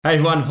Hey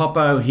everyone,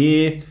 Hoppo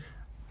here.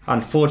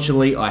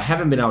 Unfortunately, I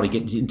haven't been able to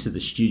get into the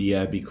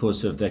studio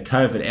because of the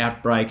COVID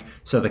outbreak,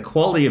 so the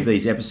quality of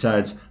these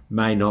episodes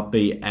may not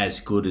be as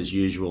good as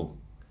usual.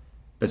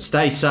 But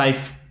stay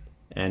safe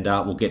and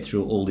we'll get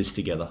through all this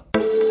together.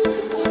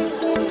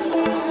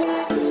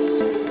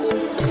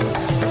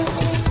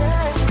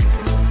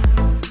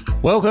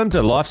 Welcome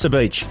to Life's a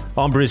Beach.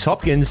 I'm Bruce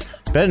Hopkins,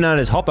 better known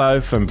as Hoppo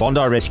from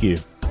Bondi Rescue.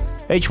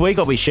 Each week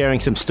I'll be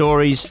sharing some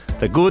stories,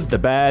 the good, the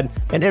bad,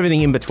 and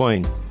everything in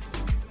between.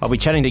 I'll be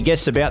chatting to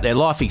guests about their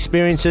life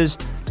experiences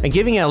and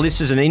giving our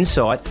listeners an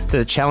insight to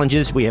the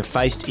challenges we have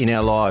faced in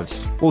our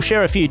lives. We'll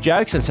share a few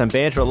jokes and some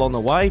banter along the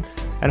way,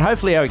 and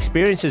hopefully our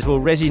experiences will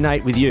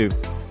resonate with you.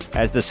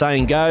 As the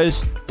saying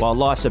goes, while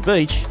life's a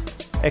beach,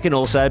 it can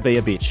also be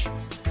a bitch.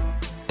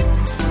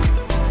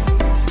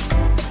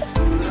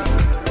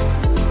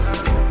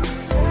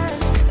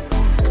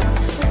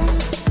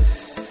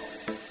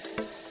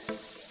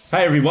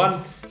 Hey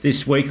everyone,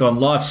 this week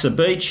on Life's a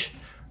Beach,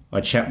 I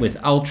chat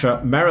with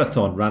ultra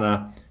marathon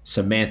runner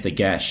Samantha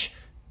Gash,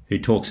 who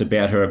talks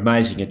about her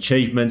amazing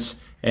achievements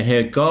and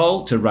her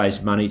goal to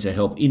raise money to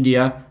help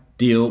India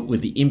deal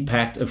with the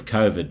impact of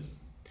COVID.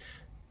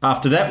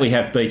 After that we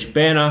have Beach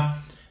Banner,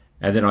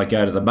 and then I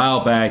go to the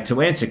mailbag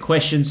to answer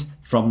questions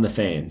from the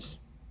fans.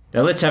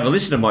 Now let's have a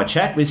listen to my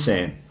chat with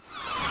Sam.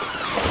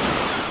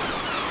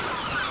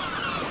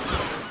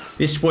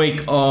 This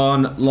week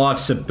on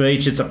Life's a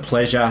Beach, it's a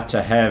pleasure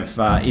to have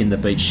in the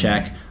Beach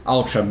Shack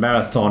ultra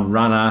marathon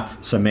runner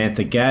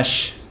Samantha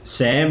Gash.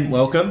 Sam,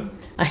 welcome.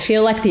 I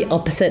feel like the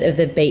opposite of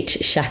the Beach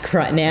Shack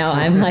right now.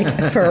 I'm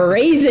like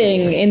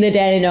freezing in the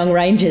Dandenong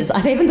Ranges.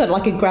 I've even got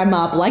like a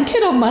grandma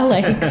blanket on my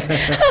legs.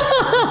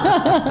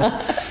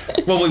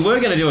 Well, we were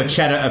going to do a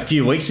chat a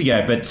few weeks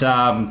ago, but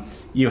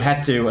you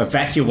had to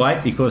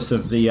evacuate because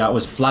of it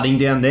was flooding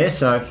down there.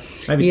 So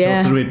maybe tell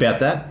us a little bit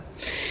about that.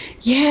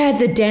 Yeah,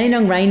 the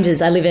Dandenong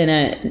Ranges. I live in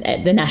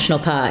the national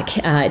park.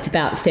 It's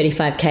about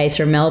 35 k's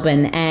from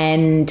Melbourne,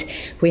 and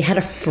we had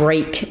a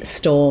freak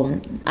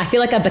storm. I feel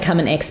like I've become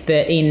an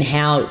expert in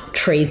how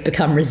trees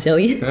become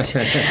resilient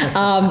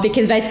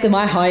because basically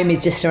my home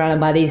is just surrounded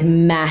by these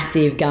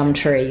massive gum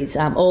trees,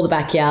 all the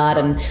backyard,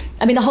 and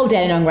I mean the whole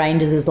Dandenong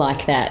Ranges is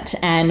like that.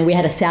 And we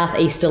had a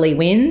southeasterly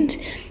wind,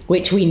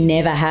 which we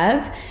never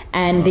have,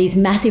 and these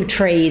massive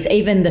trees,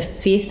 even the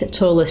fifth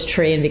tallest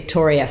tree in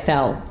Victoria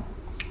fell.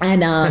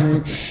 And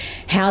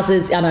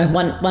houses, I know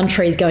one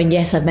tree is going,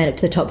 yes, I've made it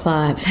to the top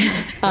 5.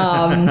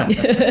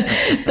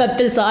 But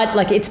beside,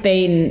 like it's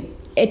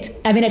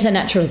a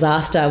natural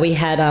disaster. We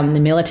had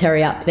the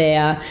military up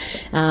there,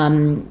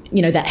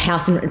 that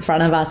house in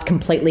front of us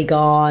completely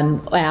gone.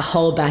 Our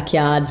whole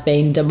backyard's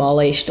been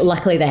demolished.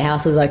 Luckily the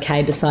house is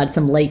okay besides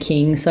some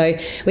leaking. So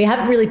we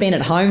haven't really been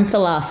at home for the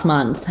last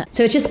month.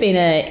 So it's just been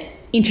a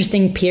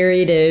interesting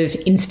period of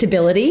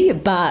instability,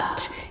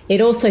 but it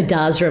also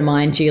does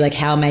remind you like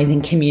how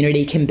amazing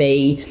community can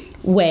be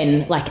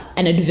when like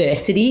an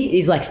adversity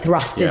is like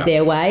thrusted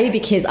their way,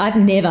 because I've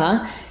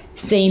never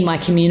seen my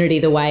community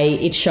the way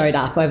it showed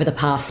up over the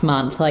past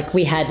month. Like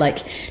we had like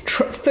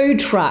food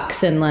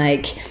trucks, and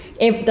like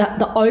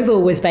the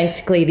Oval was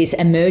basically this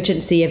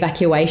emergency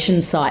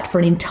evacuation site for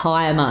an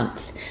entire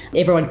month.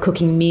 Everyone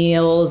cooking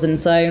meals, and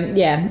so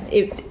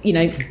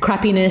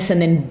crappiness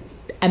and then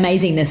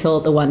amazingness all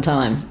at the one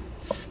time.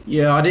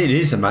 Yeah, it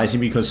is amazing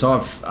because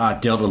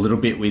I've dealt a little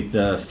bit with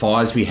the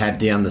fires we had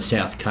down the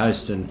south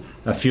coast, and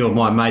a few of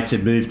my mates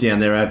had moved down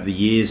there over the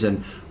years,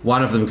 and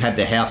one of them had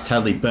their house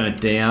totally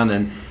burnt down,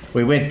 and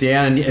we went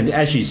down, and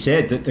as you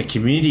said, that the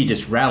community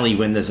just rally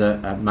when there's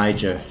a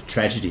major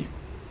tragedy.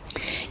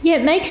 Yeah,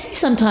 it makes you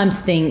sometimes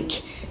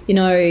think,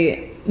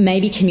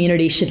 maybe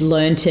community should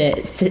learn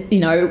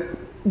to,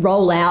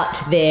 roll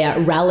out their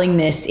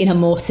rallyingness in a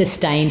more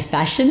sustained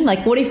fashion.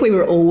 Like, what if we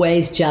were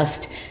always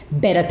just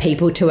better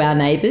people to our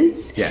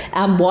neighbours?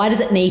 Yeah. Why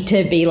does it need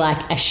to be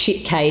like a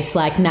shit case,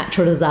 like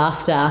natural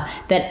disaster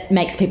that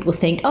makes people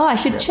think, I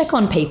should check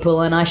on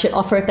people and I should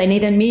offer if they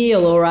need a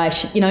meal, or I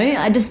should,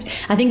 I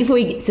think if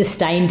we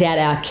sustained out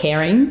our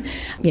caring,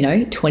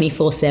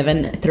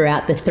 24/7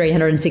 throughout the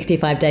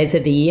 365 days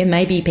of the year,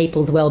 maybe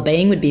people's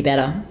well-being would be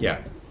better. Yeah.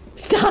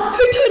 We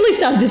totally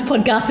started this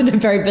podcast in a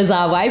very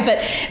bizarre way,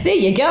 but there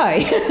you go.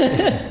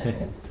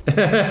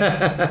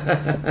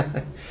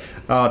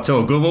 Oh, it's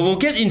all good. Well, we'll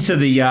get into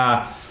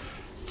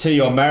to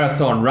your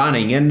marathon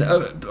running, and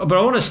but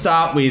I want to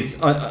start with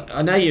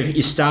I know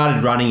you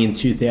started running in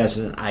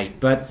 2008,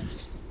 but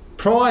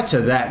prior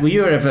to that, were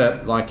you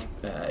ever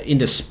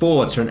into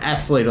sports or an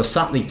athlete or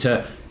something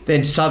to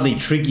then suddenly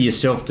trigger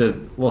yourself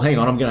to, well, hang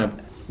on, I'm going to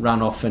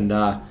run off and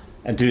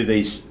do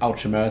these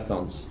ultra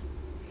marathons?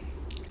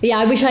 Yeah,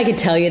 I wish I could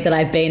tell you that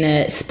I've been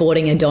a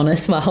sporting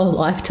Adonis my whole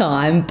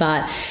lifetime,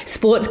 but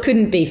sports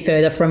couldn't be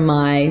further from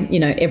my,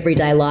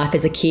 everyday life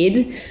as a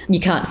kid.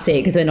 You can't see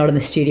it because we're not in the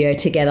studio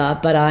together,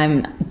 but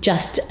I'm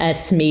just a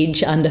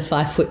smidge under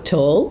 5 foot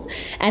tall.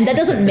 And that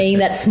doesn't mean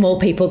that small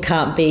people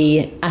can't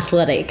be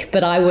athletic,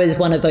 but I was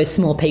one of those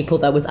small people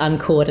that was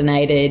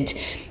uncoordinated,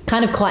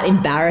 kind of quite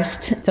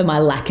embarrassed for my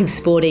lack of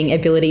sporting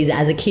abilities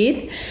as a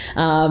kid.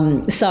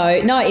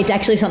 So no, it's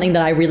actually something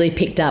that I really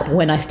picked up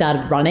when I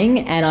started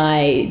running, and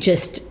I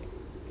just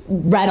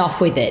ran off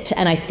with it.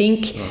 And I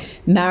think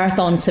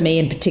marathons for me,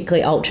 and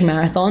particularly ultra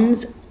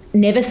marathons,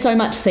 never so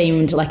much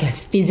seemed like a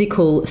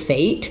physical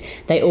feat.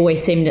 They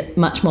always seemed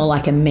much more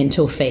like a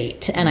mental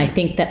feat. And I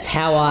think that's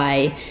how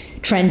I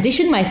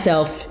transitioned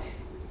myself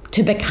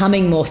to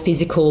becoming more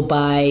physical,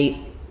 by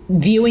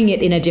viewing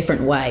it in a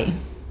different way.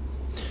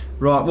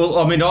 Right. Well,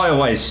 I mean, I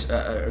always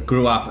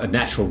grew up a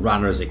natural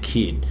runner as a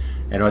kid,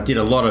 and I did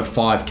a lot of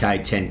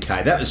 5K,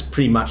 10K. That was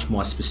pretty much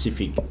my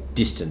specific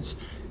distance.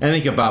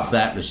 Anything above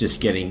that was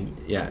just getting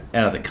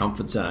out of the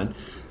comfort zone.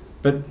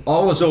 But I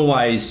was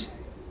always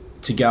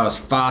to go as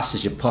fast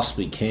as you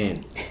possibly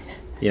can,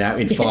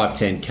 in 5,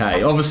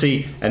 10K.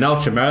 Obviously, an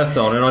ultra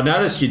marathon, and I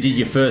noticed you did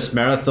your first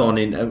marathon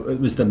it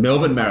was the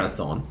Melbourne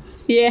Marathon.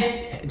 Yeah.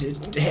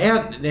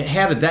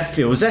 How did that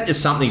feel? Was that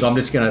just something I'm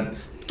just going to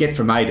get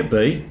from A to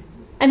B?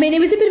 I mean,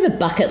 it was a bit of a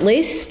bucket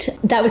list.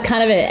 That was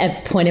kind of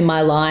a point in my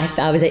life.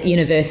 I was at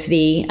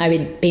university. I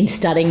had been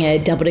studying a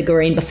double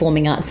degree in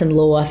performing arts and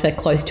law for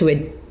close to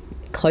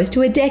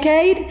a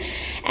decade.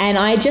 And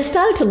I just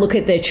started to look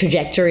at the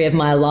trajectory of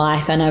my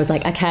life, and I was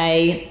like,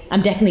 okay,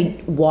 I'm definitely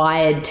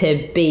wired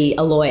to be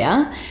a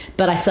lawyer.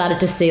 But I started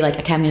to see like,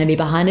 okay, I'm going to be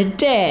behind a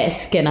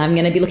desk, and I'm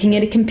going to be looking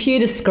at a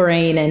computer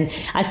screen. And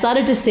I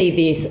started to see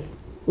this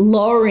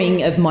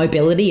lowering of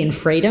mobility and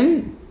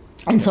freedom.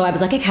 And so I was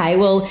like, okay,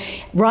 well,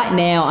 right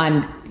now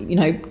I'm,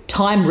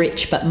 time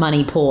rich but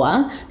money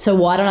poor. So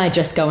why don't I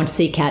just go and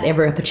seek out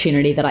every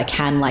opportunity that I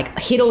can, like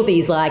hit all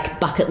these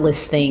like bucket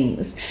list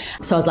things.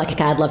 So I was like,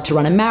 okay, I'd love to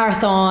run a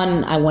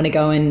marathon. I want to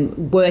go and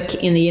work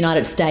in the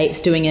United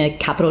States doing a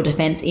capital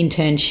defense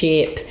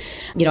internship.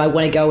 I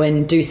want to go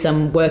and do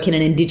some work in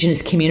an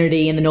Indigenous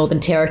community in the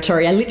Northern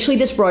Territory. I literally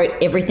just wrote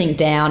everything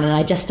down, and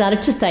I just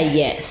started to say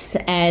yes.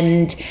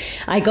 And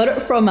I got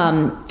it from,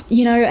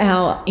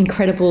 our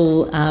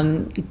incredible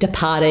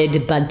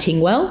departed Bud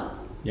Tingwell.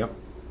 Yep.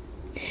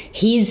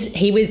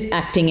 He was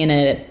acting in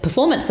a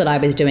performance that I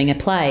was doing, a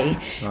play.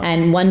 Right.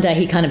 And one day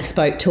he kind of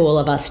spoke to all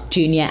of us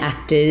junior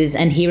actors,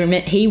 and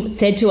he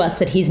said to us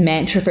that his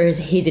mantra for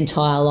his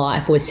entire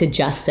life was to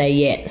just say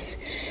yes.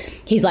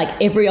 He's like,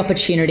 every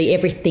opportunity,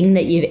 everything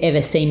that you've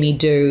ever seen me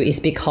do is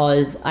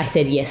because I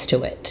said yes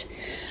to it.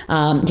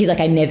 He's like,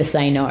 I never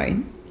say no.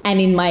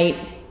 And in my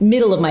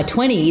middle of my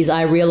 20s,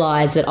 I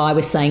realized that I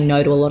was saying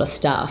no to a lot of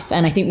stuff.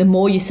 And I think the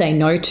more you say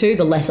no to,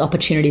 the less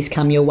opportunities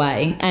come your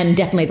way, and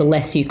definitely the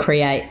less you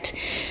create.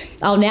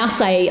 I'll now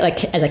say,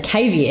 like, as a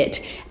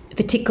caveat,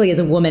 particularly as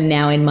a woman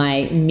now in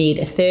my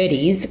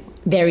mid-30s,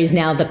 there is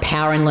now the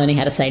power in learning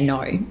how to say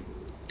no.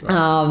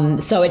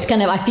 So it's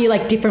kind of, I feel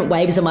like different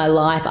waves of my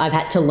life, I've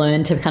had to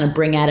learn to kind of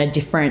bring out a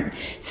different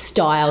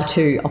style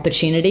to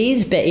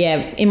opportunities. But yeah,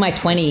 in my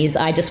 20s,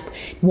 I just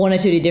wanted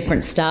to do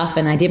different stuff,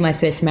 and I did my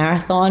first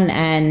marathon,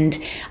 and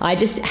I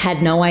just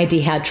had no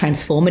idea how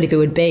transformative it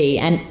would be.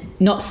 And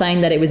not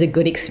saying that it was a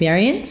good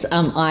experience.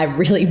 I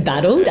really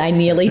battled. I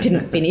nearly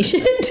didn't finish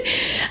it.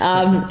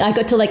 I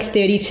got to like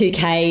 32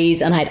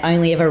 Ks, and I'd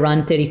only ever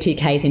run 32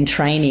 Ks in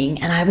training.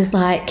 And I was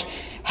like,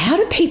 how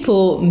do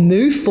people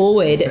move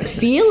forward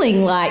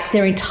feeling like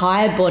their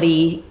entire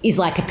body is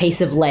like a piece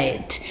of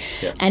lead?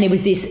 Yeah. And it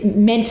was this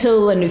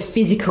mental and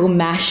physical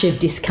mash of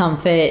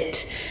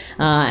discomfort.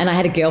 And I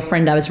had a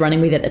girlfriend I was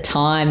running with at the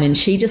time, and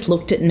she just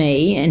looked at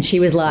me and she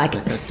was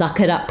like, suck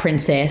it up,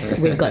 princess.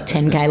 We've got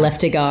 10K left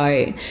to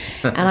go.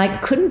 And I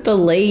couldn't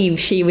believe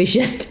she was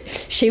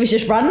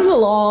just running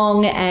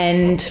along.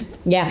 And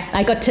yeah,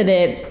 I got to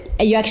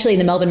you actually in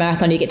the Melbourne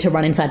Marathon, you get to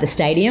run inside the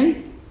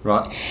stadium.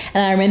 Right.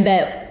 And I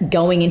remember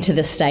going into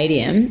the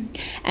stadium,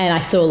 and I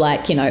saw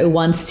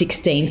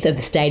 1/16 of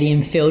the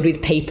stadium filled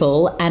with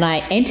people, and I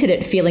entered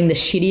it feeling the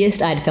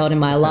shittiest I'd felt in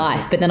my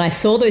life. But then I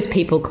saw those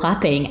people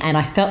clapping, and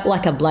I felt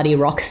like a bloody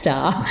rock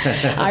star.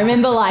 I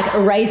remember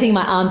raising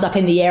my arms up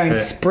in the air and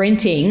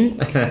sprinting.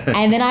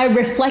 And then I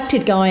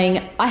reflected going,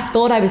 I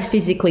thought I was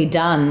physically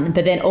done,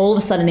 but then all of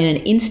a sudden in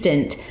an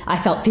instant, I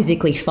felt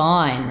physically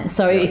fine.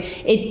 So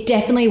it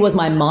definitely was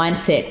my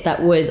mindset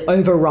that was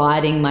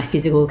overriding my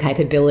physical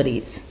capabilities.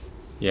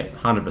 Yeah,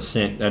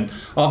 100%. And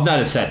I've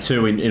noticed that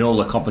too in all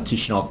the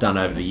competition I've done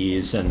over the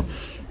years. And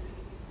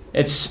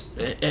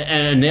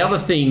and the other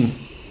thing,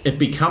 it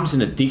becomes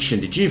an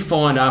addiction. Did you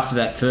find after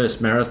that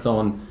first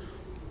marathon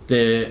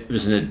there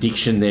was an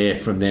addiction there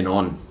from then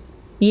on?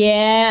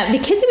 Yeah,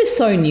 because it was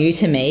so new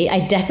to me, I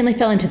definitely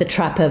fell into the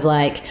trap of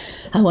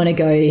I want to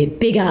go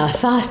bigger,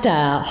 faster,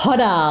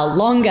 hotter,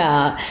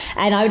 longer.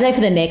 And I would say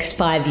for the next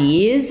 5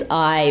 years,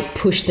 I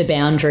pushed the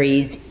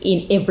boundaries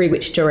in every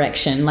which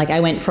direction. I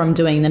went from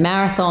doing the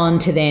marathon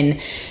to then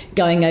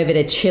going over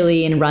to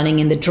Chile and running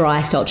in the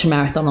driest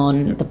ultramarathon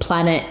on the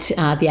planet,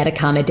 the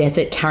Atacama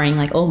Desert, carrying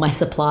all my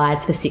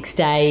supplies for 6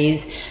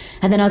 days.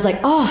 And then I was like,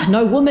 oh,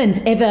 no woman's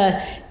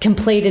ever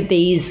completed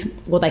these,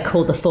 what they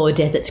call the 4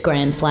 Deserts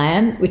Grand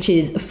Slam, which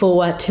is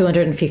 4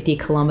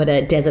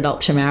 250-kilometre desert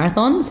ultra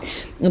marathons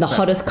in the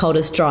hottest,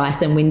 coldest,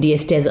 driest and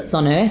windiest deserts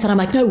on earth. And I'm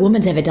like, no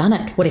woman's ever done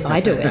it. What if I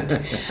do it?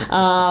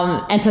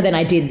 And so then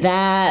I did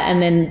that.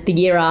 And then the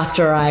year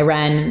after, I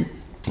ran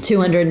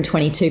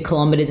 222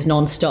 kilometres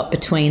non-stop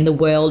between the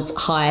world's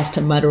highest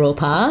and Motorola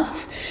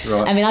Pass.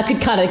 Right. I mean, I could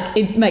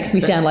it makes me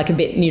sound like a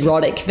bit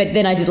neurotic, but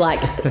then I did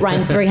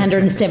ran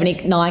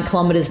 379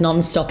 kilometres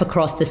non-stop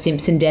across the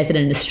Simpson Desert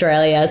in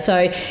Australia.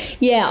 So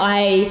yeah,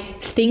 I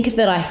think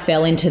that I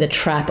fell into the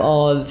trap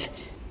of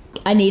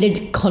I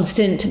needed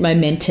constant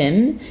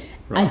momentum.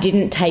 Right. I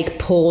didn't take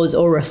pause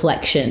or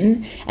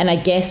reflection. And I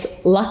guess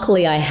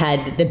luckily I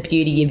had the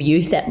beauty of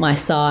youth at my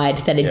side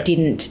that it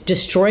didn't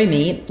destroy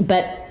me.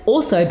 But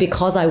also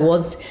because I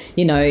was,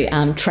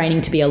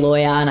 training to be a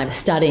lawyer and I was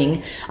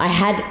studying, I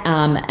had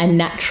a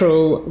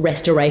natural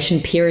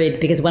restoration period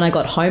because when I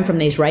got home from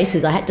these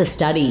races, I had to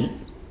study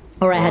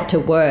or I had to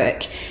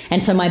work.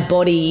 And so my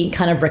body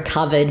kind of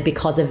recovered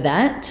because of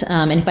that.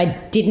 And if I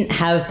didn't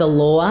have the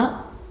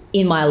law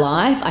in my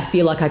life, I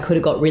feel like I could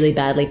have got really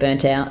badly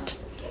burnt out.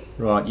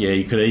 Right, yeah,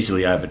 you could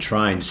easily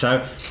overtrain.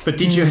 So, but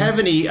did you have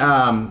any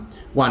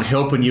one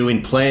helping you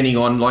in planning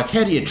on,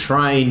 how do you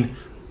train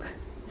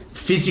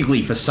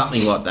physically for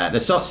something like that?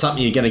 It's not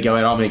something you're going to go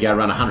out, I'm going to go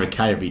run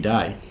 100K every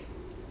day.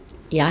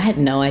 Yeah, I had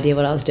no idea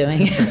what I was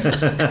doing.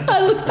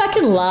 I look back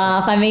and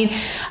laugh. I mean,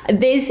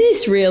 there's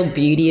this real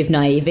beauty of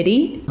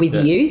naivety with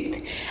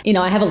youth.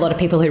 I have a lot of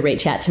people who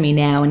reach out to me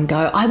now and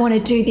go, I want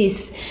to do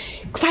this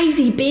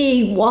crazy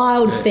big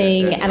wild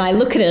thing, and I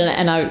look at it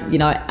and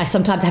I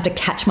sometimes have to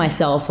catch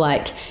myself,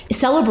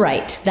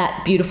 celebrate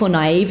that beautiful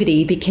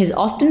naivety, because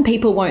often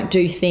people won't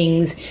do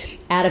things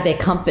out of their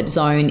comfort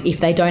zone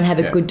if they don't have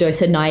a good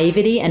dose of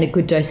naivety and a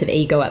good dose of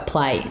ego at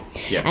play.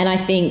 And I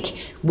think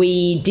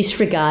we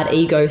disregard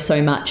ego so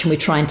much and we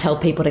try and tell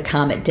people to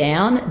calm it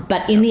down,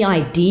 but in the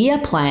idea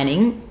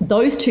planning,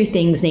 those two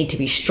things need to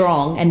be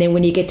strong, and then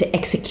when you get to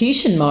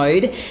execution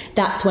mode,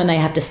 that's when they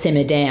have to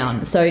simmer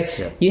down. So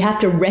you have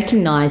to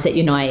recognize that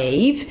you're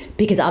naive,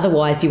 because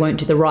otherwise you won't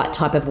do the right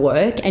type of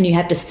work, and you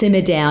have to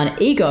simmer down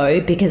ego,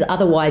 because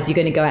otherwise you're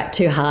going to go out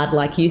too hard,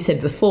 like you said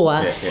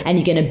before, and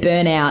you're going to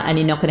burn out and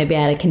you're not going to be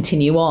able to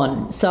continue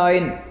on.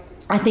 So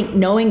I think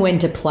knowing when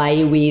to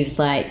play with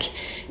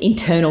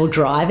internal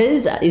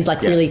drivers is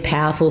really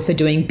powerful for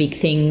doing big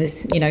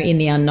things, in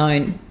the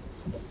unknown.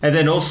 And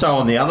then also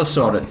on the other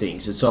side of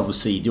things, it's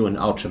obviously you're doing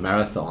ultra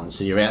marathons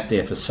and you're out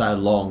there for so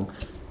long.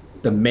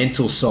 The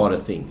mental side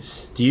of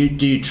things.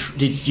 Did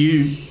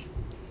you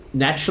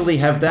naturally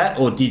have that,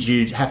 or did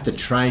you have to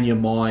train your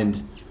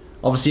mind?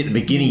 Obviously at the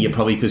beginning, you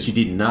probably, because you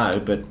didn't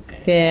know, but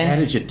how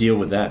did you deal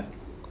with that?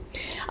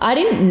 I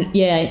didn't,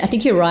 I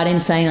think you're right in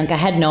saying I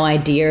had no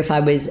idea if I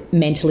was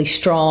mentally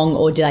strong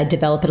or did I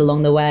develop it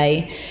along the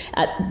way.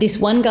 This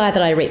one guy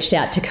that I reached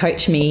out to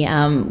coach me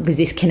was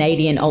this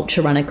Canadian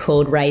ultra runner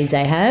called Ray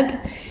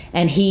Zahab.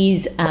 And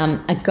he's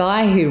a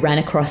guy who ran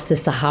across the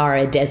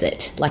Sahara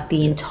Desert,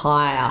 the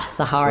entire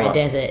Sahara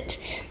Desert.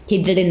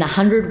 He did it in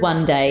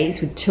 101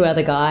 days with 2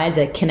 other guys,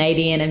 a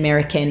Canadian,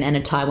 American and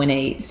a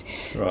Taiwanese.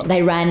 Right.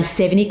 They ran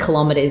 70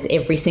 kilometres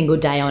every single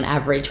day on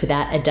average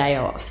without a day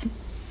off.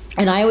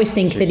 And I always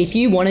think that if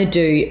you want to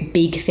do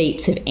big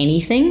feats of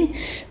anything,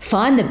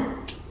 find the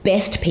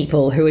best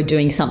people who are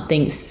doing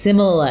something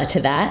similar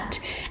to that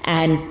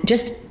and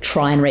just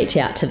try and reach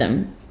out to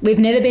them. We've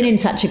never been in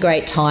such a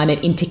great time of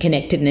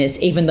interconnectedness,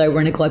 even though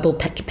we're in a global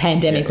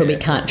pandemic where we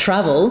can't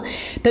travel.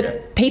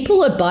 But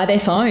people are by their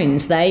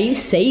phones. They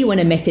see when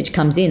a message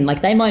comes in.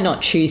 They might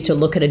not choose to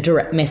look at a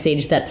direct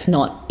message that's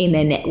not in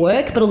their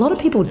network, but a lot of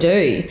people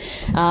do.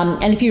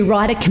 And if you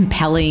write a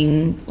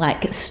compelling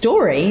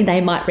story,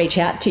 they might reach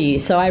out to you.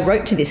 So I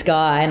wrote to this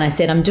guy and I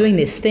said, I'm doing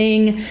this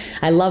thing.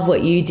 I love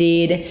what you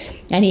did.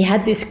 And he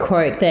had this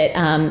quote that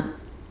an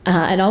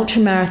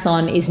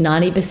ultramarathon is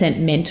 90%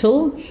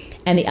 mental,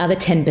 and the other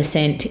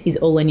 10% is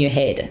all in your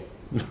head.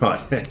 Right.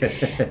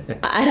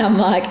 And I'm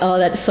like, oh,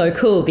 that's so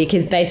cool,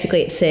 because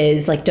basically it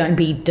says, don't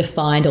be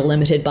defined or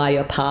limited by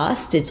your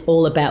past. It's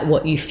all about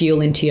what you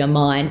fuel into your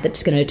mind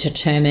that's going to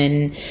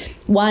determine,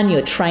 one,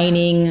 your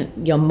training,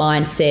 your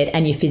mindset,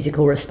 and your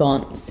physical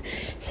response.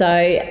 So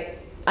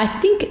I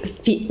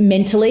think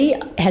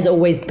mentally has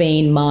always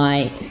been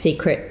my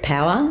secret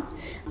power,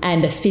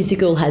 and the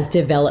physical has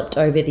developed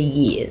over the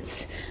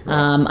years.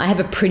 I have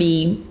a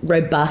pretty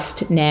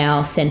robust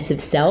now sense of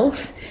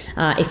self.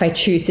 If I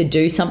choose to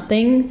do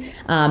something,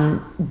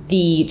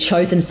 the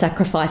chosen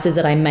sacrifices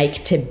that I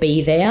make to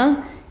be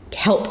there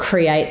help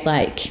create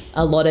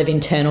a lot of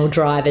internal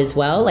drive as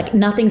well.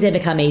 Nothing's ever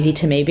come easy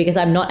to me because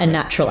I'm not a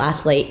natural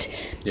athlete.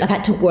 I've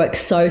had to work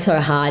so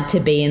hard to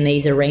be in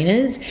these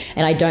arenas,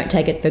 and I don't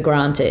take it for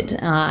granted.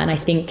 And I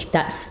think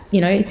that's,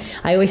 I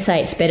always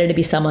say it's better to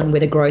be someone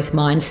with a growth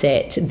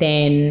mindset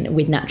than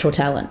with natural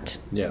talent.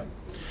 Yeah.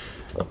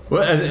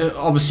 Well,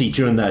 obviously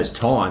during those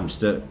times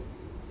that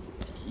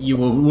you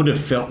would have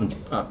felt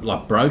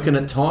broken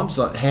at times.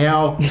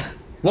 How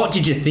What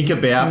did you think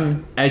about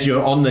as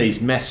you're on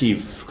these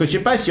massive... Because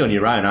you're basically on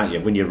your own, aren't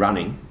you, when you're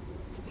running?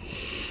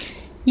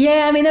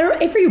 Yeah, I mean,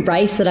 every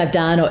race that I've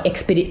done,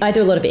 I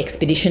do a lot of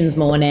expeditions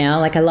more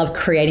now. Like, I love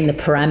creating the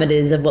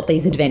parameters of what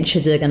these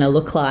adventures are going to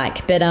look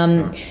like. But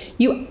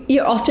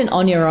you're often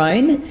on your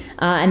own,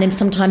 and then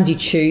sometimes you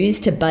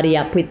choose to buddy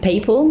up with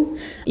people.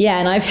 Yeah,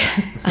 and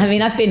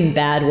I've been in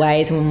bad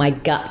ways when my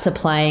guts are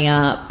playing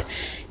up.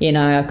 You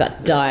know, I've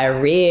got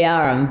diarrhea,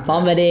 I'm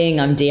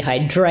vomiting, I'm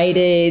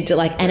dehydrated,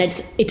 and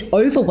it's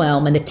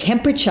overwhelm, and the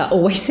temperature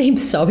always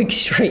seems so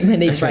extreme in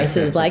these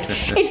races. Like,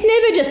 it's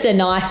never just a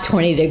nice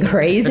 20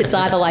 degrees. It's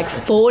either like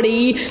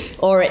 40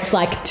 or it's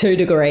like 2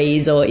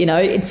 degrees, or, you know,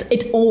 it's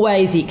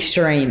always the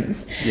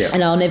extremes. Yeah.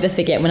 And I'll never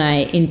forget when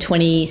in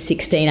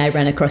 2016, I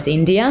ran across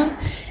India,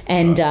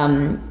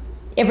 and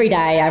every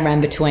day I ran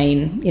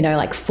between, you know,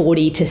 like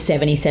 40 to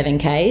 77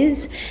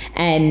 Ks,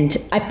 and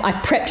I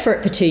prepped for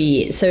it for 2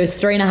 years. So it was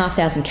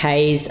 3,500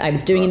 Ks. I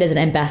was doing it as an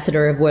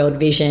ambassador of World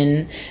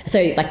Vision.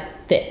 So like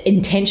the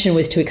intention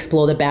was to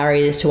explore the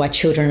barriers to why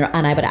children are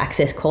unable to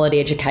access quality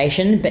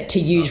education, but to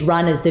use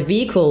run as the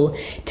vehicle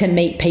to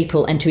meet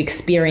people and to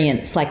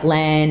experience like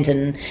land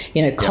and,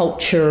 you know,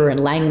 culture and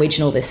language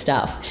and all this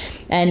stuff.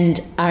 And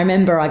I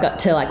remember I got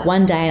to like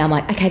one day and I'm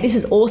like, okay, this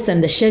is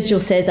awesome. The schedule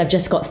says I've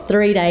just got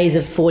 3 days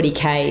of 40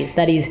 Ks.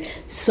 That is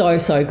so,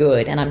 so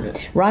good. And I'm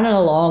running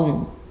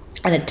along,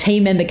 and a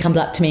team member comes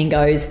up to me and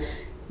goes,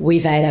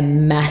 we've made a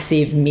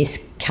massive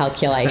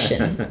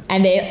miscalculation.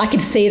 And I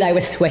could see they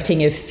were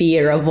sweating of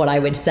fear of what I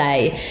would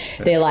say.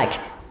 They're like,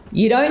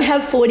 you don't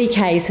have 40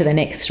 Ks for the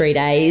next 3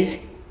 days.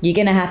 You're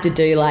going to have to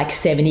do like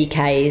 70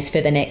 Ks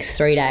for the next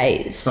 3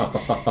 days.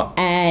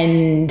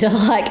 And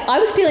like, I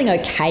was feeling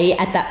okay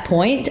at that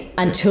point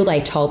until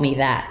they told me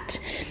that.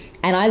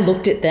 And I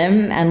looked at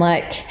them and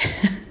like,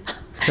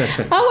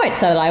 I won't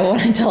say that I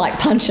wanted to like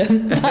punch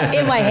them, but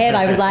in my head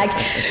I was like,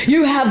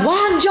 you have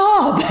one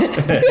job.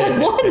 You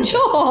have one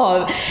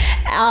job.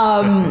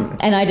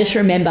 And I just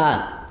remember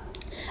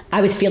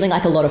I was feeling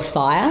like a lot of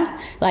fire.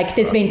 Like,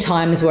 there's been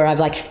times where I've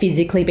like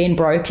physically been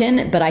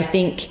broken, but I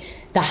think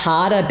the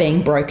harder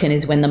being broken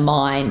is when the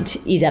mind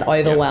is at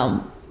overwhelm.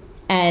 Yep.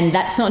 And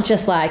that's not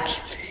just like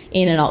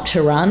in an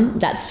ultra run,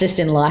 that's just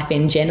in life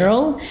in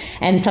general.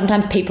 And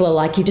sometimes people are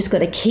like, you just got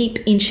to keep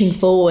inching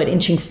forward.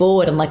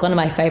 And like, one of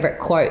my favorite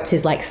quotes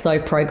is like, slow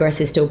progress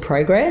is still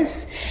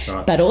progress.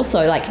 Right. But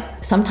also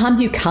like,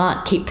 sometimes you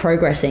can't keep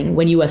progressing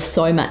when you are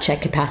so much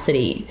at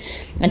capacity.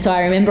 And so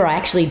I remember I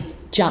actually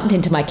jumped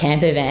into my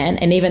camper van,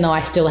 and even though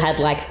I still had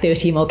like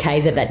 30 more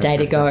Ks of that day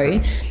to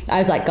go, I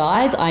was like,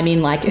 guys, I'm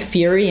in like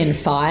fury and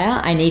fire.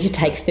 I need to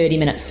take 30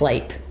 minutes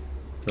sleep.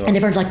 Right. And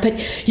everyone's like,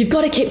 but you've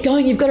got to keep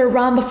going. You've got to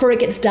run before it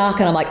gets dark.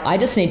 And I'm like, I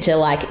just need to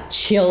like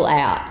chill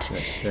out.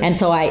 And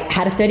so I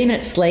had a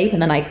 30-minute sleep, and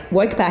then I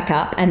woke back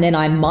up, and then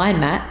I mind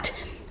mapped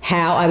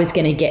how I was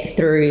going to get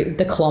through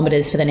the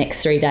kilometers for the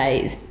next 3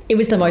 days. It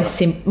was the most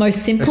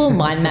simple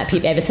mind map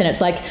you've ever seen.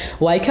 It's like,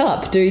 wake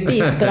up, do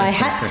this. But I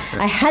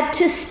had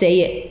to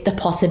see it, the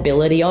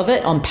possibility of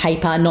it on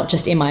paper, not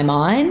just in my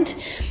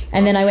mind.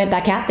 And then I went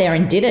back out there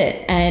and did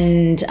it.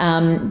 And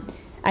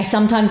I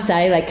sometimes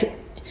say, like,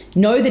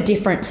 know the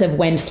difference of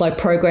when slow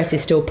progress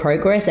is still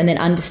progress, and then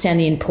understand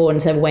the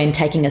importance of when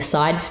taking a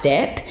side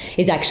step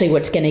is actually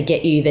what's going to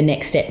get you the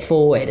next step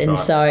forward. And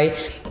so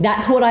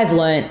that's what I've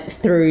learned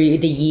through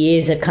the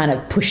years of kind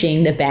of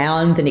pushing the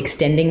bounds and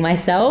extending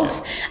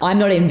myself. I'm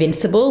not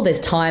invincible. There's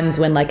times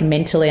when like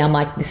mentally I'm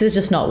like, this is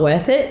just not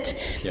worth it.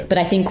 Yep. But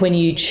I think when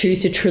you choose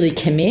to truly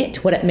commit,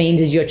 what it means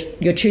is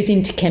you're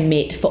choosing to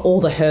commit for all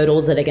the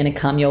hurdles that are going to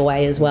come your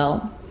way as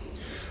well.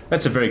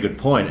 That's a very good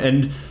point.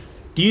 And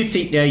do you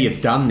think now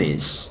you've done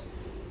this,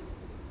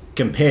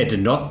 compared to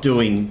not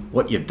doing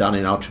what you've done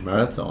in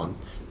ultramarathon,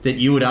 that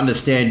you would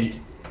understand,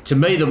 to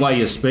me, the way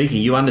you're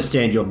speaking, you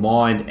understand your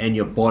mind and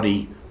your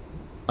body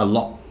a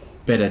lot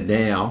better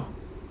now,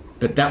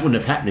 but that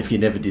wouldn't have happened if you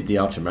never did the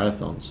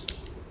ultramarathons?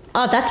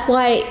 Oh, that's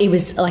why it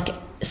was like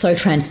so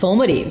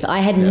transformative.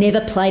 I had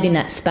never played in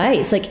that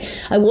space. Like,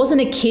 I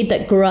wasn't a kid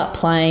that grew up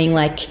playing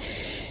like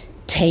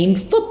team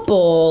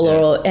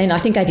football and I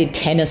think I did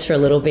tennis for a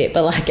little bit,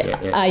 but like,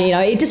 you know,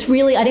 it just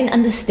really, I didn't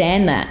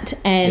understand that.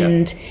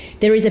 And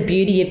there is a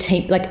beauty of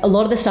team, like a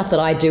lot of the stuff that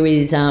I do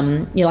is, you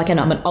know, like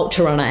I'm an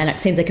ultra runner, and it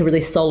seems like a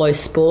really solo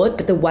sport,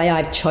 but the way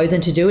I've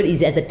chosen to do it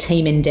is as a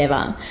team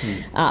endeavor.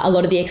 A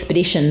lot of the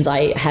expeditions,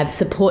 I have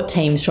support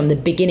teams from the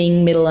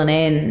beginning, middle and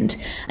end.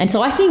 And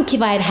so I think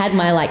if I had had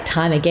my like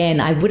time again,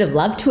 I would have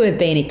loved to have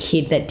been a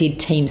kid that did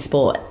team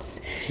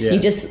sports. You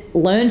just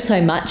learn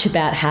so much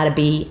about how to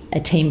be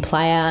a team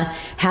player,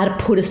 how to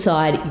put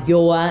aside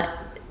your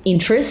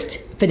interest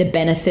for the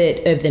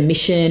benefit of the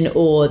mission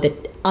or the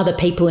other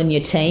people in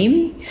your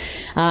team.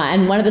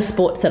 And one of the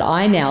sports that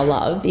I now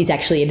love is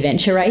actually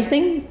adventure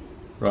racing.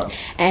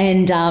 Right.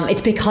 And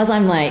it's because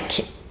I'm like,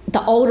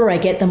 the older I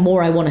get, the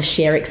more I want to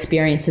share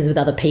experiences with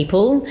other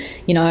people.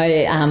 You know,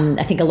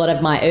 I think a lot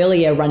of my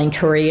earlier running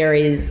career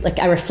is like,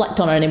 I reflect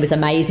on it and it was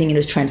amazing and it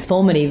was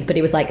transformative, but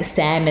it was like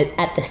Sam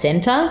at the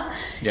center.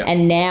 Yep.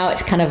 And now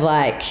it's kind of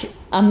like,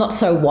 I'm not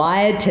so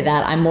wired to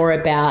that. I'm more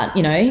about,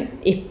 you know,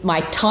 if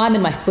my time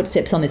and my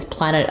footsteps on this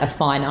planet are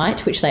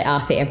finite, which they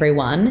are for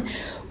everyone,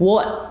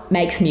 what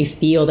makes me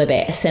feel the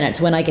best? And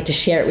it's when I get to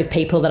share it with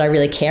people that I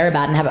really care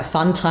about and have a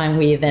fun time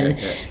with. And,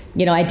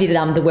 you know, I did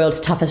the world's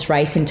toughest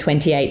race in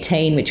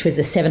 2018, which was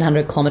a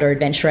 700-kilometre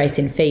adventure race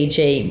in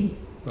Fiji.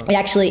 It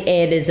actually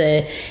aired as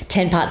a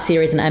 10-part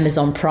series on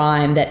Amazon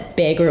Prime that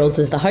Bear Grylls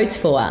was the host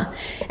for.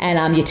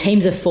 And your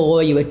teams of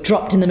 4, you were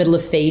dropped in the middle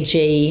of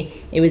Fiji.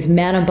 It was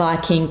mountain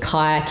biking,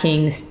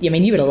 kayaking. I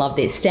mean, you would have loved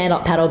this.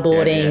 Stand-up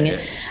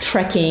paddleboarding,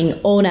 trekking,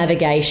 all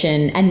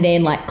navigation, and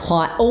then like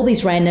all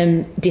these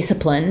random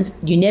disciplines.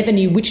 You never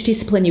knew which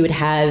discipline you would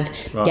have.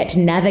 Right. Get to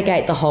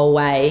navigate the whole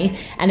way.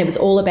 And it was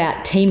all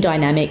about team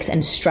dynamics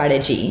and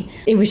strategy.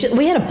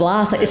 We had a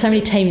blast. Like there's so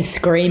many teams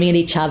screaming at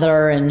each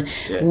other, and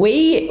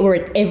we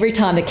were every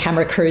time the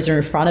camera crews are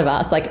in front of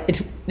us, like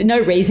it's no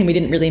reason we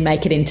didn't really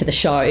make it into the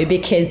show,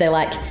 because they're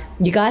like,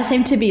 you guys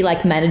seem to be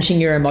like managing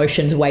your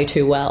emotions way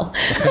too well.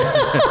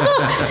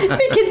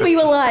 Because we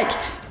were like,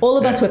 all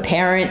of us were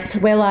parents.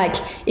 We're like,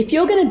 if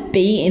you're going to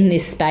be in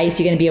this space,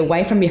 you're going to be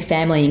away from your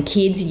family and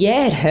kids.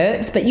 Yeah, it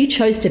hurts, but you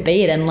chose to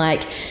be it. And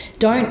like,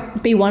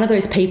 don't be one of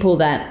those people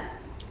that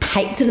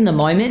hates it in the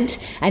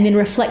moment and then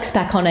reflects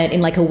back on it in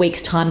like a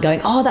week's time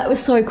going, oh, that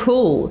was so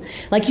cool.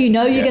 Like, you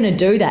know, you're going to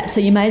do that. So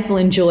you may as well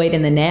enjoy it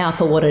in the now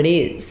for what it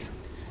is.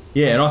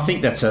 Yeah. And I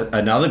think that's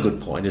another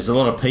good point. There's a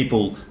lot of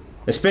people,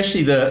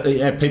 especially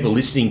the people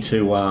listening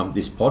to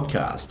this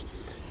podcast,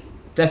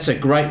 that's a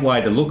great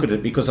way to look at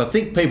it, because I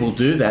think people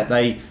do that.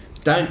 They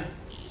don't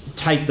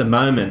take the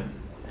moment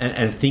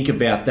and think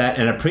about that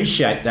and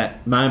appreciate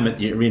that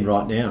moment you're in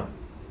right now.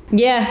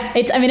 Yeah,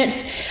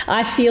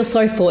 I feel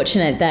so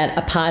fortunate that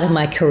a part of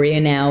my career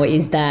now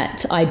is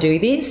that I do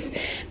this,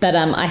 but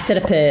I set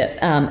up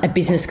a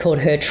business called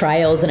Her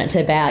Trails, and it's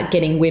about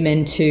getting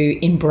women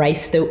to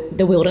embrace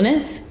the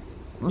wilderness.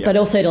 Yep. But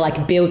also to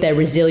like build their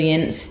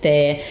resilience,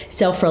 their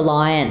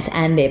self-reliance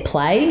and their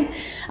play,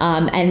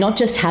 and not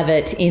just have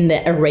it in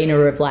the arena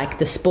of like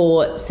the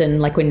sports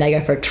and like when they go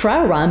for a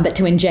trail run, but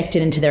to inject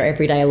it into their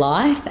everyday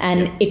life.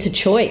 And it's a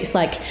choice.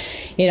 Like,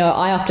 you know,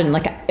 I often,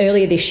 like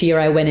earlier this year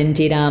I went and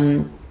did,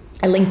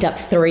 I linked up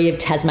 3 of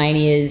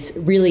Tasmania's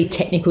really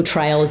technical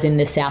trails in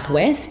the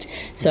southwest.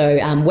 So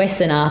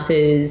Western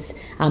Arthurs,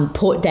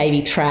 Port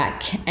Davey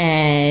Track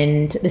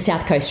and the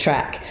South Coast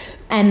Track.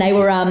 And they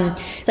were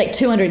it's like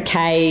 200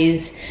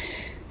 Ks,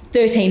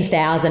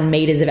 13,000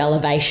 metres of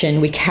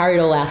elevation. We carried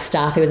all our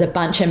stuff. It was a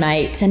bunch of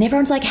mates. And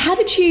everyone's like, how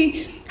did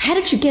you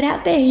get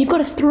out there? You've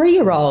got a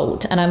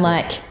 3-year-old. And I'm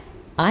like,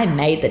 I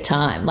made the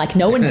time. Like,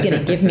 no one's going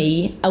to give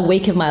me a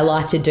week of my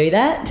life to do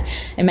that.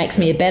 It makes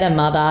me a better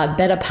mother,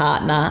 better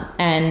partner.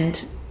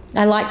 And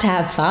I like to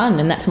have fun.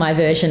 And that's my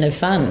version of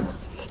fun.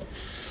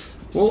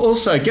 Well,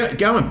 also,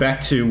 going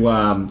back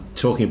to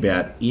talking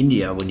about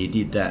India when you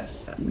did that,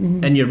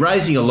 and you're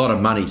raising a lot of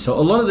money. So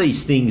a lot of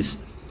these things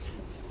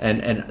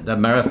and the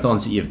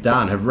marathons that you've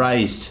done have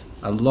raised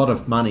a lot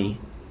of money.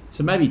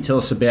 So maybe tell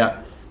us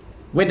about,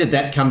 when did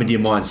that come into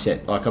your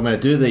mindset? Like, I'm going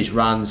to do these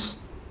runs,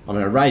 I'm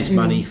going to raise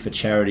money for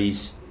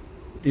charities.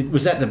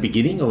 Was that the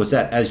beginning, or was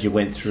that as you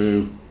went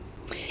through?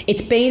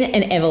 It's been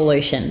an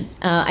evolution.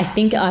 I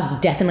think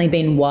I've definitely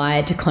been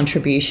wired to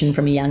contribution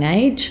from a young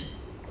age.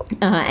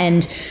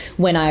 And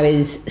when I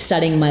was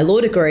studying my law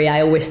degree,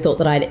 I always thought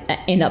that I'd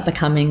end up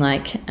becoming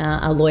like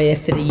a lawyer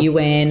for the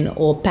UN,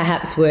 or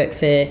perhaps work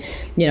for,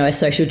 you know, a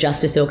social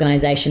justice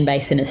organisation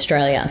based in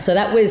Australia. So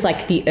that was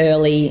like the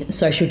early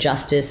social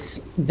justice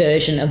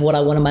version of what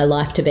I wanted my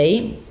life to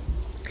be.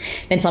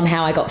 Then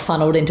somehow I got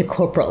funneled into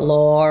corporate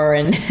law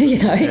and, you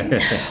know,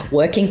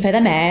 working for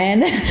the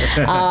man.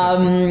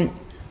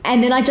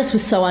 And then I just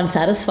was so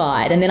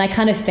unsatisfied. And then I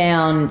kind of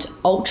found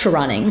ultra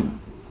running.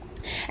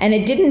 And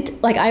it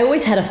didn't, like, I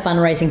always had a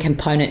fundraising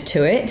component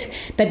to it,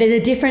 but there's a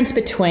difference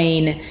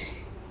between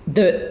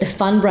the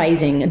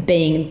fundraising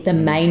being the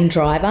main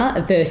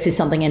driver versus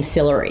something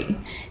ancillary.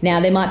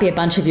 Now, there might be a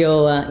bunch of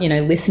your,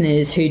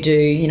 listeners who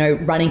do,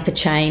 running for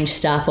change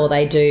stuff, or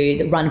they do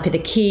the run for the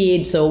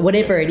kids or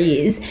whatever it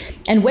is.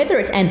 And whether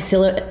it's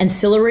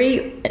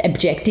ancillary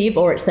objective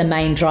or it's the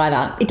main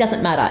driver, it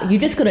doesn't matter. You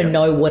just got to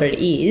know what it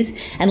is.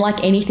 And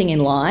like anything in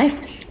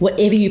life,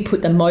 whatever you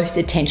put the most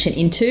attention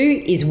into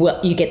is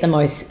what you get the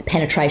most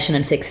penetration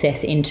and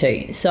success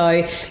into.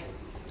 So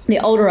the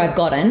older I've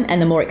gotten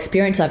and the more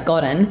experience I've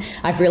gotten,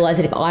 I've realised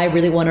that if I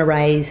really want to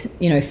raise,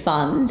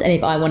 funds, and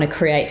if I want to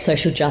create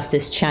social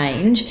justice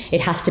change, it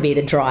has to be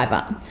the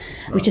driver,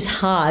 which is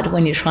hard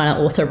when you're trying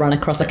to also run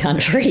across a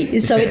country.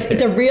 So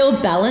it's a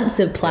real balance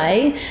of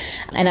play.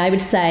 And I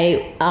would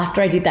say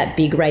after I did that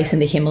big race in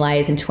the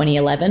Himalayas in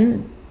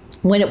 2011,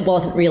 when it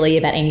wasn't really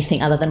about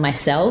anything other than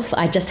myself,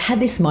 I just had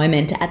this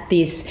moment at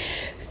this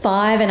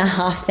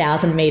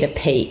 5,500 metre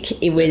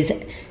peak. It was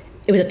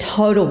it was a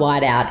total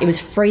whiteout. It was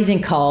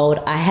freezing cold.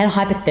 I had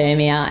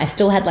hypothermia. I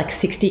still had like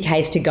 60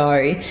 Ks to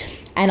go.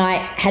 And I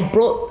had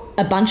brought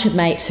a bunch of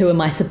mates who were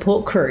my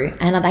support crew,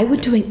 and they were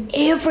doing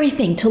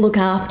everything to look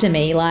after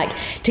me, like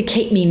to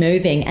keep me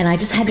moving. And I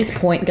just had this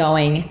point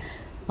going,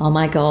 oh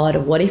my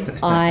God, what if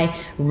I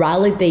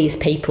rallied these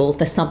people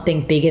for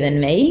something bigger than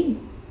me?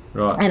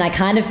 Right. And I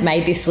kind of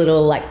made this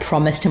little like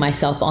promise to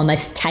myself on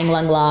this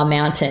Tanglung La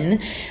mountain,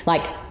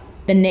 like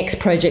the next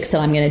projects that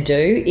I'm going to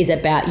do is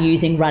about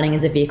using running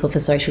as a vehicle for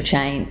social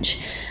change.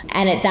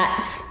 And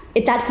that's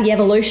the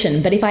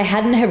evolution. But if I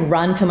hadn't have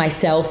run for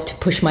myself to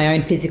push my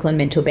own physical and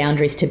mental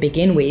boundaries to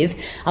begin with,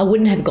 I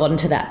wouldn't have gotten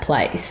to that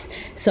place.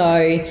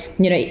 So,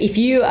 if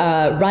you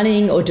are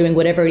running or doing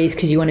whatever it is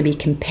because you want to be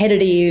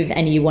competitive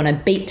and you want to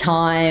beat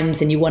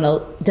times and you want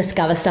to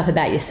discover stuff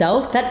about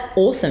yourself, that's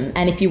awesome.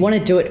 And if you want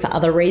to do it for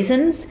other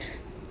reasons,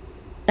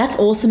 that's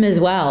awesome as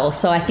well.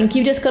 So I think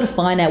you've just got to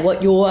find out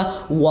what you're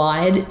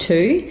wired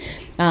to,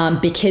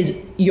 because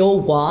your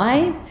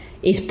why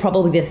is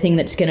probably the thing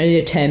that's going to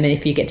determine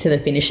if you get to the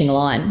finishing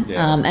line.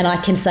 Yes. And I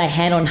can say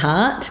hand on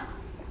heart,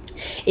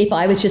 if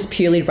I was just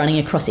purely running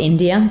across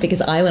India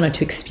because I wanted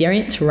to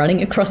experience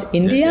running across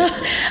India,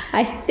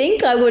 I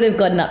think I would have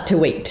gotten up to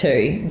week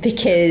 2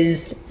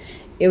 because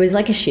it was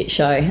like a shit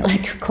show,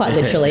 like quite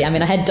literally. I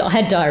mean, I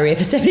had diarrhea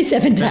for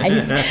 77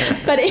 days,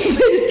 but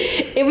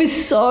it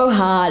was so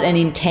hard and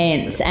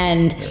intense.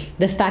 And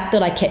the fact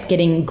that I kept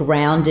getting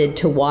grounded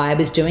to why I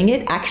was doing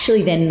it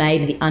actually then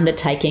made the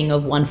undertaking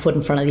of one foot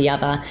in front of the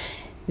other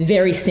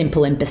very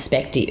simple in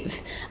perspective.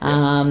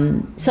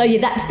 So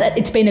that's that.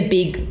 It's been a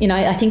big,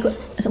 I think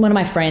one of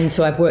my friends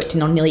who I've worked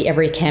in on nearly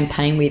every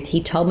campaign with,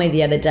 he told me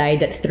the other day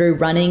that through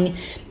running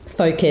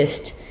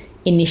focused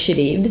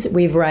initiatives,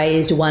 we've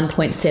raised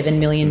 $1.7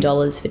 million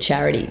for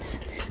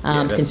charities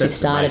since we've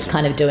started amazing.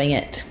 Kind of doing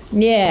it.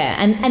 Yeah,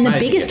 and the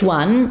biggest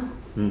one,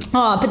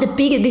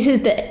 this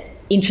is the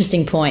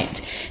interesting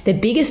point. The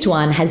biggest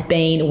one has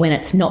been when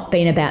it's not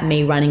been about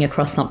me running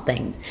across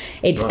something.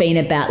 It's been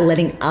about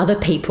letting other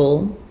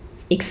people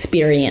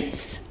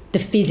experience the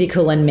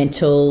physical and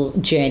mental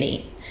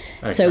journey.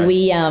 Okay. So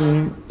we,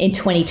 in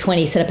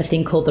 2020, set up a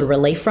thing called the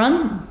Relief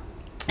Run.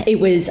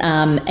 It was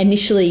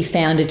initially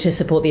founded to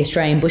support the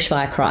Australian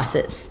bushfire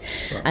crisis.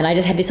 Right. And I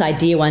just had this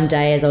idea one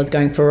day as I was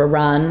going for a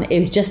run. It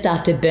was just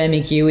after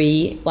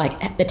Bermagui,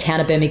 like the town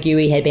of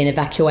Bermagui had been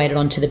evacuated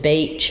onto the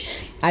beach.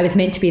 I was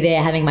meant to be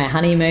there having my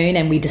honeymoon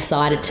and we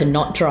decided to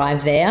not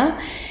drive there.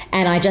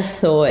 And I just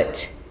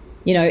thought,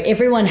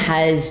 everyone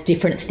has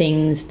different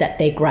things that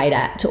they're great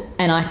at.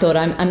 And I thought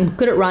I'm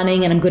good at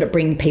running and I'm good at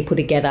bringing people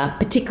together,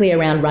 particularly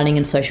around running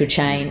and social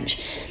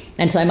change.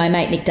 And so my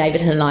mate Nick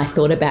Davidson and I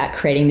thought about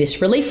creating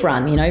this relief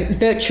run,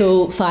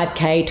 virtual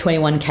 5K,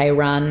 21K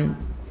run,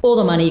 all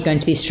the money going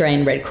to the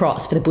Australian Red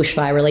Cross for the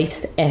bushfire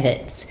relief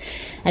efforts.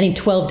 And in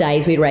 12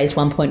 days, we raised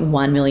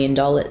 $1.1 million.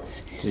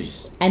 Jeez.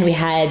 And we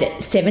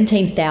had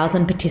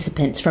 17,000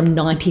 participants from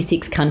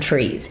 96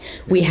 countries.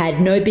 We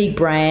had no big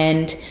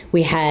brand.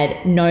 We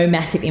had no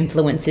massive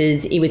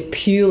influencers. It was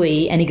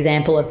purely an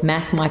example of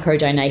mass micro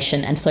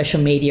donation and social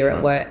media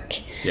at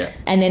work. Yeah.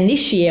 And then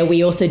this year,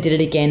 we also did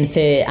it again for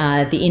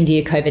the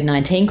India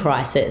COVID-19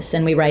 crisis,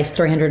 and we raised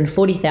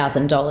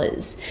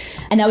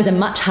 $340,000. And that was a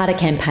much harder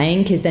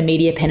campaign because the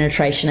media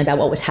penetration about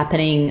what was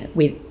happening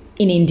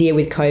in India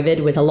with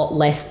COVID was a lot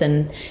less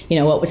than,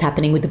 what was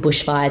happening with the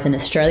bushfires in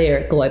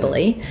Australia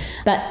globally.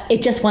 But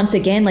it just, once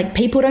again, like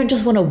people don't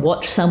just want to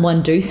watch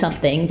someone do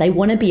something. They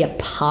want to be a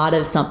part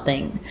of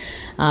something.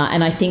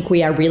 And I think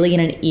we are really in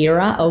an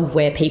era of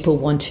where people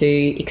want to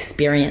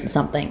experience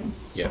something.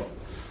 Yeah.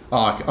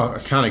 Oh, I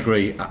can't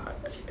agree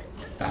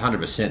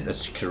 100%.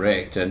 That's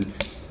correct. And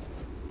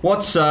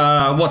what's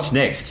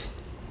next?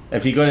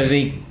 Have you got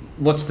anything?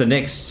 What's the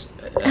next?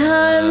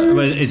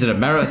 Is it a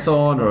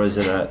marathon or is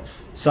it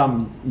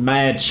some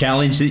mad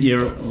challenge that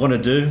you want to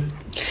do?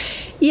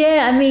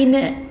 Yeah, I mean,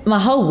 my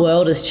whole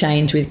world has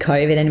changed with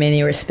COVID in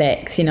many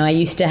respects. I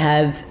used to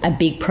have a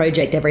big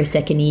project every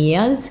second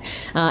year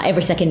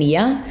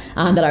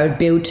that I would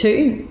build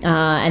to.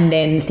 And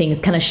then things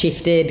kind of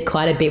shifted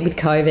quite a bit with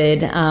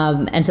COVID.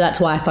 And so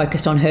that's why I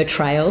focused on her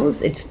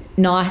trails. It's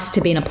nice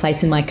to be in a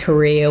place in my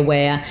career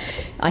where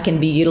I can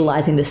be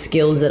utilising the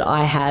skills that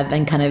I have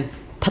and kind of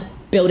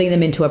building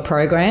them into a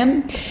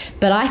program.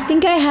 But I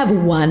think I have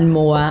one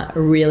more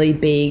really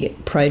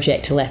big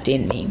project left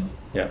in me.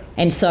 Yeah.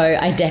 And so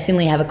I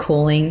definitely have a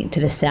calling to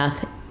the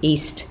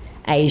Southeast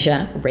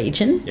Asia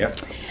region. Yep.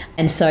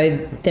 And so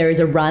there is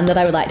a run that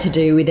I would like to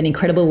do with an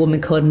incredible woman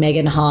called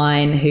Megan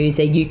Hine, who's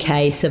a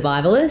UK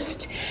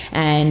survivalist,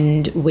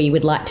 and we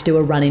would like to do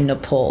a run in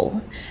Nepal.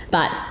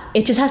 But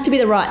it just has to be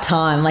the right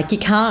time. Like you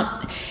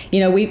can't,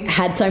 we've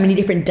had so many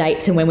different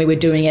dates and when we were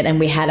doing it, and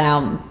we had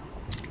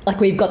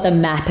we've got the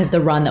map of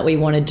the run that we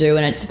want to do,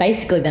 and it's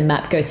basically the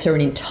map goes through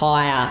an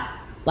entire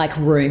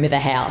room of a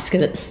house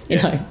because it's,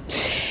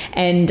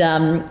 and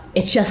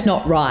it's just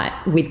not right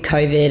with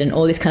COVID and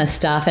all this kind of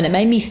stuff. And it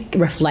made me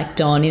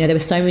reflect on, there were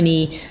so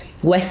many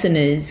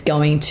Westerners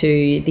going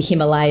to the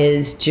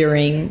Himalayas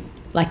during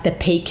like the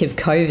peak of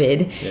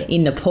COVID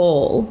in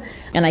Nepal.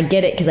 And I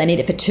get it because I need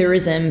it for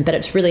tourism, but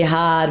it's really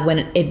hard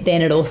when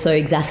it also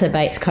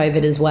exacerbates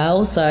COVID as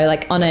well. So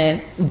like on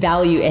a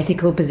value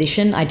ethical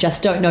position, I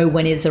just don't know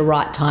when is the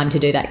right time to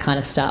do that kind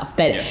of stuff.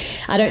 But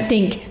I don't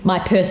think my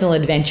personal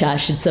adventure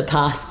should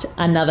surpass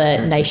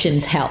another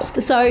nation's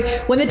health. So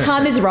when the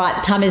time is right,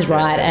 the time is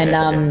right.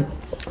 And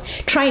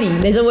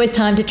training, there's always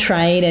time to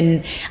train,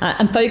 and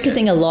I'm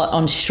focusing a lot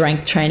on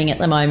strength training at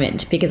the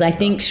moment because I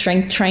think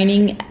strength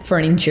training for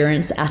an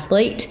endurance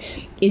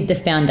athlete is the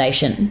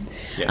foundation.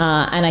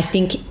 And I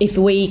think if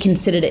we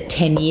considered it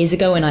 10 years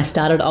ago when I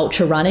started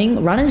ultra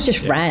running, runners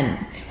just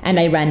ran, and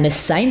they ran the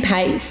same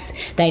pace.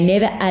 They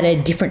never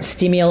added different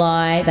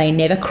stimuli. They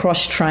never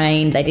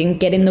cross-trained. They didn't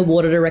get in the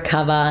water to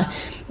recover.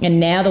 And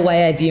now the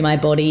way I view my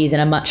body is in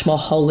a much more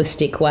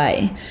holistic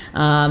way.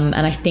 And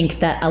I think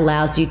that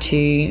allows you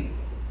to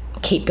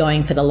keep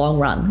going for the long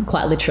run,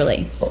 quite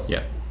literally.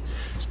 Yeah.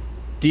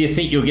 Do you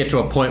think you'll get to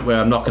a point where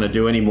I'm not going to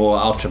do any more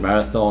ultra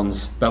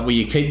marathons, but will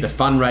you keep the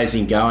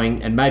fundraising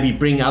going and maybe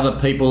bring other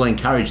people,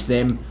 encourage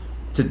them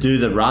to do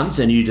the runs,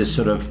 and you just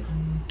sort of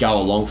go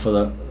along for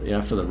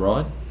the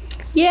ride?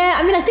 Yeah,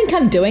 I mean, I think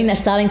I'm doing that,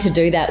 starting to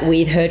do that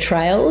with her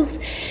trails,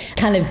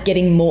 kind of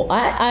getting more.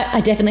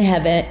 I definitely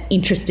have an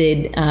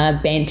interested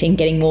bent in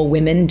getting more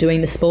women doing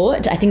the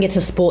sport. I think it's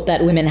a sport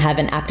that women have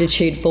an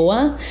aptitude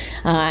for,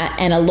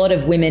 and a lot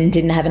of women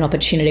didn't have an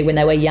opportunity when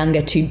they were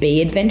younger to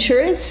be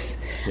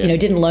adventurous.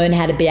 Didn't learn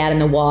how to be out in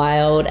the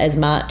wild as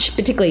much,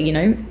 particularly,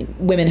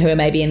 women who are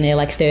maybe in their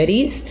like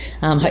 30s.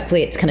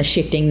 Hopefully it's kind of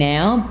shifting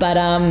now. But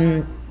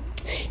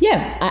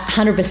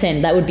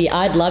 100%, that would be,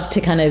 I'd love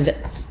to kind of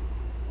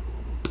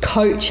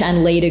coach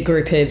and lead a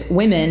group of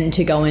women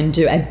to go and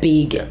do a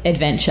big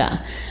adventure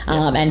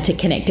and to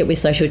connect it with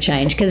social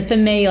change. Because for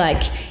me,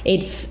 like,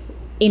 it's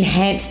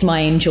enhanced my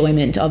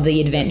enjoyment of the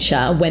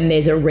adventure when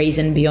there's a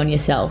reason beyond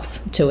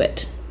yourself to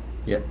it.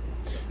 Yeah.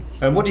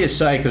 And what do you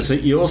say? Because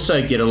you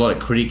also get a lot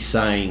of critics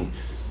saying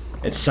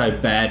it's so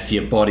bad for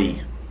your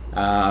body.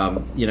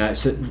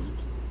 So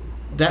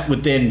that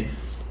would then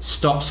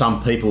stop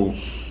some people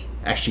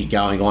actually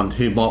going on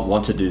who might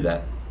want to do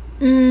that.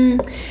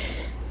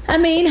 I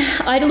mean,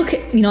 I look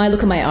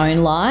at my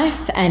own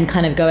life and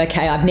kind of go,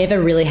 okay, I've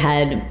never really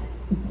had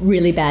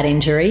really bad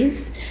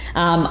injuries.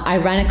 I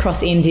ran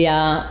across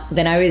India.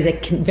 Then I was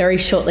very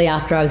shortly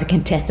after I was a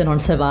contestant on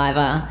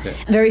Survivor. Okay.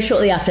 Very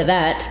shortly after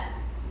that,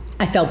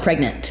 I fell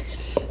pregnant.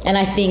 And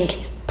I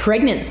think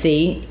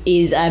pregnancy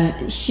is a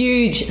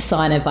huge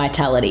sign of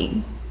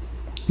vitality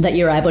that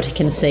you're able to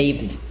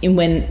conceive,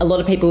 when a lot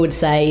of people would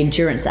say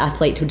endurance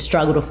athletes would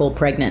struggle to fall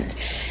pregnant,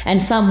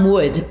 and some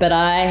would, but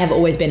I have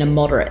always been a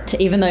moderate.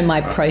 Even though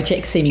my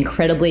projects seem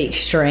incredibly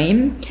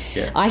extreme,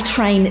 I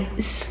train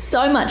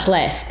so much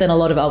less than a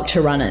lot of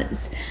ultra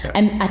runners.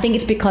 And I think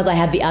it's because I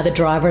have the other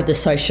driver of the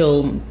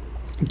social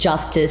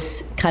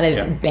justice kind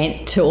of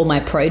bent to all my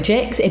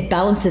projects. It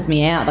balances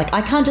me out. Like,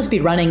 I can't just be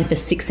running for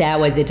 6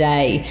 hours a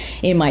day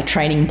in my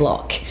training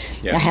block.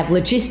 I have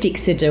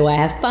logistics to do. I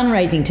have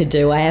fundraising to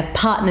do. I have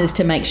partners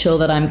to make sure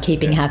that I'm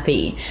keeping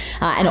happy.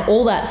 And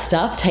all that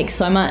stuff takes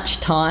so much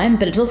time,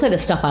 but it's also the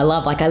stuff I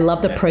love. Like, I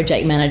love the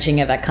project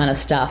managing of that kind of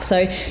stuff.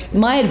 So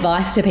my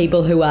advice to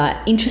people who are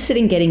interested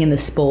in getting in the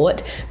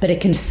sport but are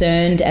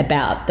concerned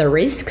about the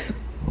risks,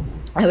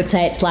 I would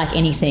say it's like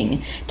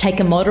anything.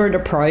 Take a moderate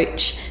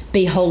approach,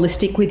 be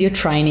holistic with your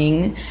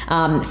training,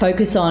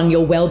 focus on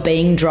your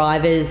well-being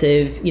drivers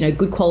of,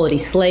 good quality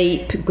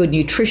sleep, good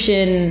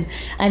nutrition,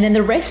 and then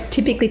the rest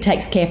typically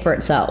takes care for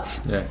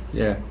itself.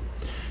 Yeah.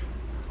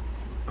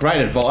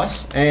 Great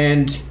advice.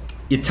 And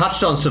you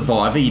touched on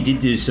Survivor. You did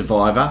do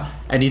Survivor,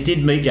 and you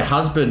did meet your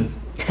husband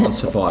on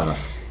Survivor.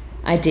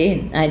 I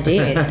did.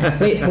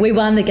 We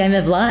won the game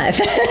of life.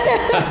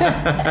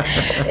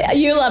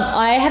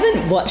 I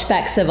haven't watched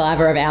back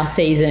Survivor of our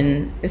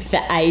season for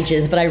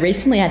ages, but I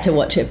recently had to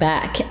watch it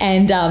back.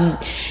 And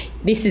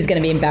this is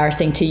going to be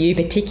embarrassing to you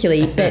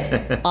particularly,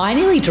 but I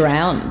nearly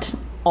drowned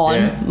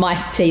on my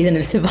season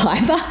of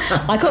Survivor.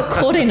 I got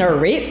caught in a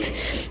rip,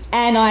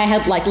 and I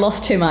had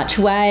lost too much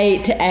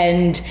weight,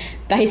 and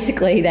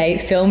basically they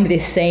filmed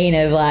this scene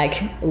of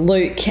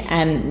Luke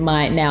and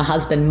my now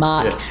husband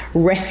Mark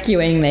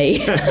rescuing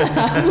me.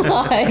 I'm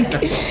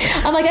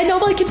like, I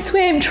normally can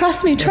swim,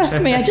 trust me,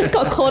 I just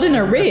got caught in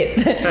a rip.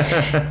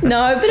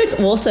 No, but it's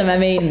awesome. I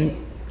mean,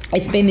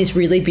 it's been this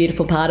really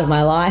beautiful part of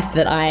my life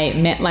that I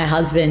met my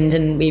husband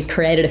and we've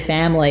created a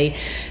family.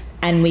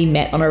 And we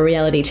met on a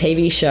reality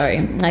TV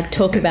show.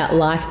 Talk about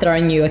life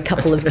throwing you a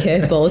couple of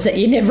curveballs that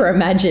you never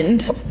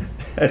imagined.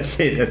 That's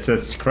it.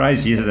 It's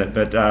crazy, isn't it?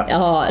 But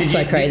it's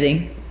so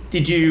crazy.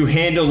 Did you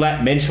handle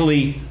that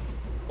mentally,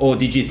 or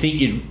did you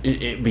think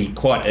it'd be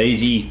quite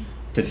easy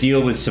to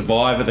deal with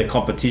Survivor, the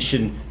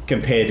competition,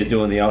 compared to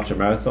doing the ultra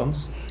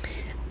marathons?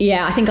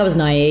 Yeah, I think I was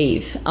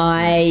naive.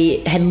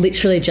 I had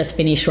literally just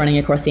finished running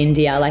across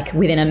India,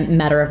 within a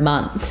matter of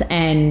months,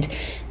 and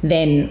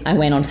then I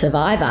went on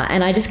Survivor,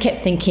 and I just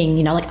kept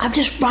thinking, I've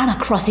just run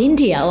across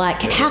India.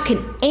 How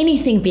can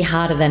anything be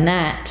harder than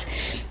that?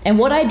 And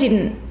what I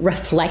didn't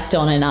reflect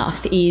on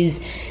enough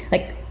is,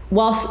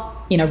 whilst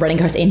running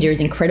across India is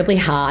incredibly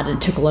hard and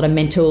it took a lot of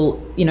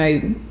mental,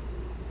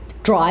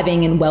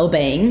 driving and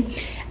well-being.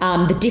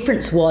 The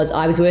difference was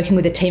I was working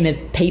with a team of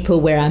people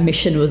where our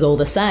mission was all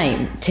the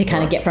same, to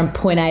kind of get from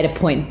point A to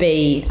point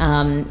B,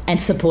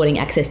 and supporting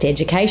access to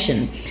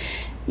education.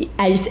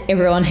 As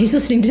everyone who's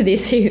listening to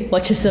this who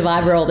watches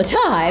Survivor all the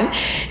time,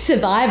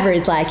 Survivor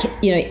is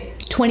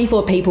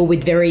 24 people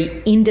with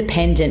very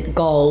independent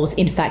goals.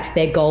 In fact,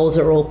 their goals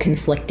are all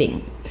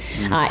conflicting.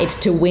 It's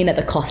to win at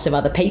the cost of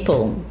other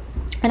people.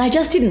 And I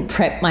just didn't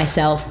prep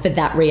myself for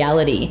that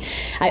reality.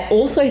 I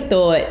also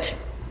thought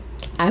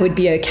I would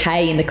be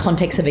okay in the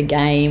context of a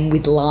game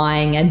with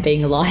lying and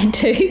being lied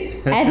to.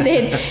 And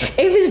then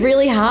it was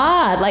really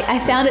hard. I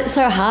found it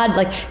so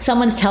hard.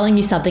 Someone's telling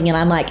you something and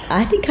I'm like,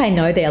 I think I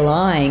know they're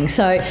lying.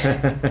 So,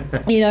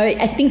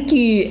 I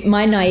think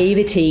my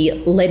naivety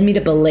led me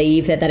to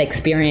believe that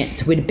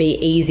experience would be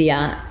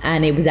easier,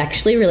 and it was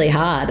actually really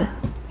hard.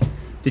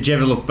 Did you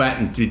ever look back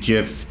and did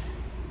your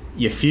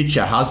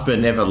future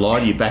husband ever lie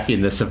to you back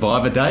in the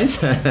Survivor days?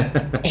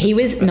 That's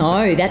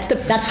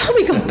why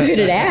we got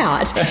booted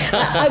out.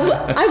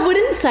 I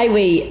wouldn't say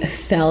we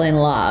fell in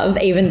love,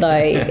 even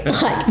though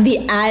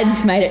the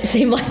ads made it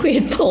seem like we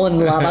had fallen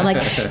in love. I'm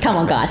like, come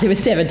on guys, it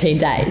was 17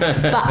 days.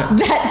 But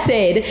that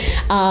said,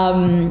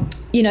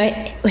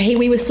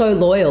 we were so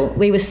loyal.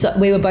 We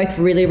were both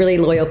really, really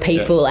loyal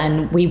people,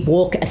 and we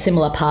walk a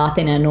similar path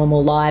in our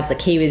normal lives.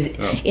 He was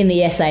in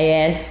the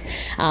SAS.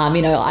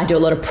 I do a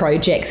lot of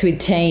projects with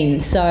teams.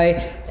 So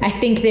I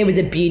think there was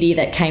a beauty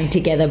that came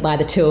together by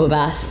the two of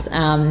us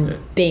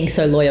being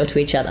so loyal to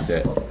each other.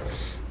 Yeah.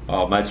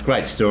 Oh, mate, it's a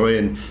great story.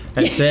 And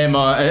Sam,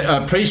 I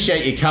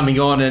appreciate you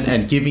coming on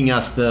and giving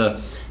us the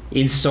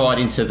insight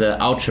into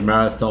the ultra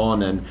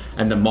marathon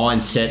and the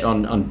mindset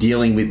on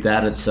dealing with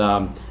that. It's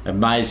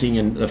amazing,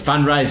 and the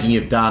fundraising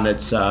you've done,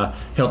 it's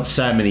helped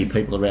so many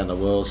people around the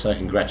world, so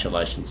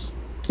congratulations.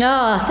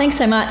 Oh, thanks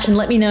so much, and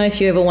let me know if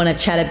you ever want to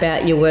chat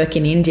about your work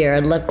in India.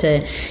 I'd love to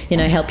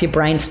help you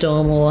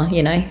brainstorm or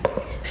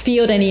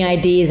field any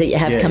ideas that you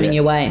have coming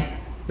your way.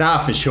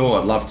 Nah, for sure,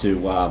 I'd love to.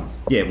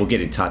 We'll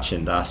get in touch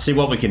and see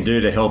what we can do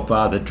to help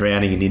the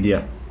drowning in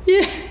India.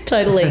 Yeah,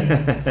 totally.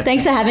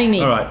 Thanks for having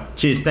me. All right,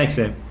 cheers. Thanks,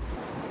 Sam.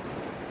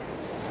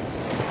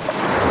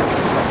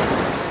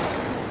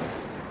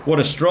 What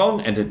a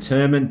strong and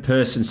determined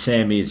person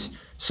Sam is.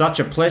 Such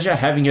a pleasure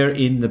having her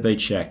in the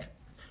Beach Shack.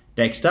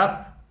 Next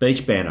up,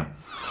 Beach Banner.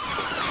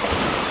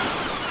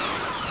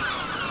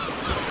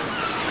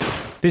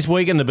 This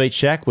week in the Beach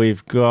Shack,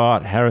 we've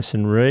got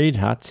Harrison Reed.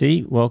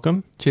 Hutsy,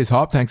 welcome. Cheers,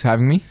 Hop. Thanks for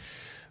having me.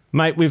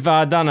 Mate, we've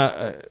done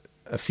a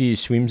few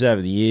swims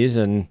over the years,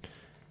 and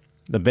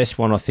the best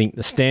one, I think,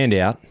 the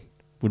standout,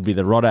 would be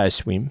the Roddo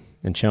swim,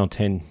 and Channel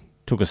 10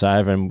 took us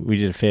over and we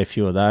did a fair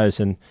few of those.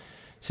 And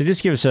so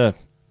just give us a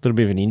little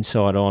bit of an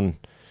insight on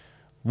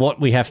what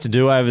we have to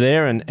do over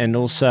there, and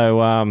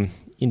also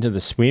into the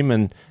swim,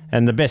 and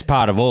the best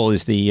part of all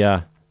is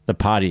the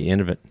party at the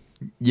end of it.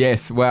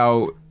 Yes,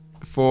 well,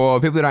 for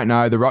people who don't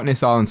know, the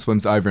Rottnest Island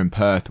swim's over in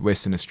Perth,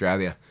 Western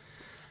Australia,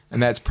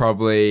 and that's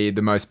probably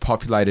the most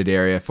populated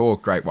area for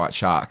great white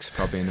sharks,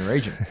 probably in the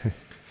region.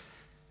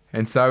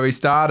 And so we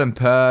start in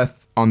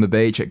Perth on the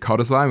beach at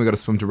Cottesloe, and we've got to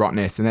swim to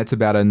Rottnest, and that's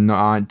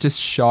about just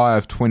shy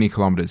of 20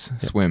 kilometres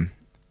swim.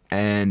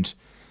 And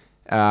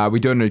we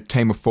do it in a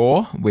team of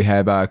 4. We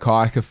have a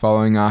kayaker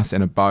following us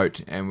and a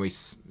boat, and we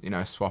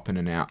swap in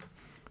and out.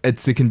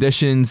 It's the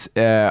conditions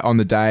on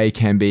the day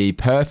can be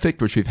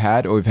perfect, which we've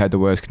had, or we've had the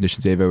worst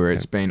conditions ever, where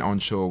it's been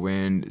onshore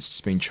wind, it's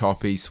just been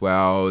choppy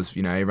swells,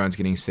 everyone's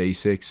getting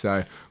seasick.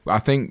 So I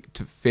think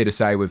fair to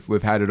say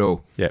we've had it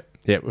all. Yeah,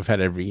 we've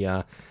had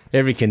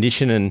every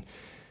condition, and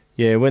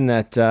when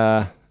that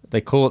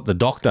they call it the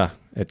doctor,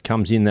 it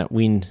comes in, that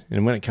wind,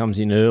 and when it comes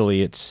in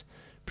early, it's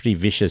pretty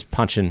vicious,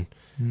 punching,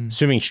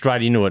 swimming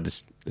straight into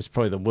it. It's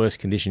probably the worst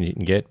conditions you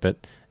can get,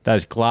 but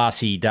those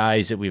glassy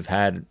days that we've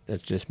had,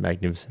 it's just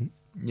magnificent.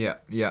 Yeah.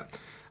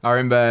 I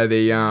remember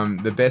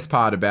the best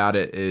part about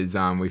it is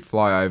we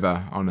fly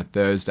over on a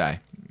Thursday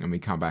and we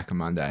come back on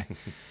Monday.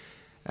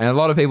 And a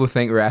lot of people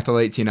think we're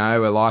athletes,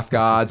 we're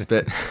lifeguards,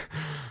 but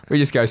we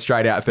just go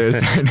straight out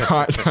Thursday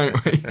night,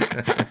 don't we?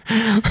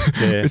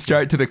 Yeah.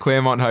 Straight to the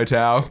Claremont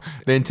Hotel,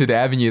 then to the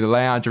Avenue, the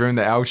lounge, room,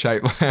 the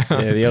L-shaped lounge.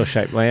 Yeah, the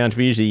L-shaped lounge.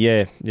 We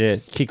usually,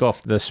 kick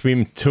off the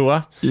swim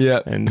tour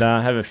and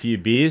have a few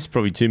beers,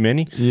 probably too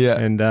many. Yeah.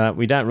 And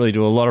we don't really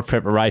do a lot of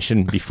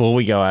preparation before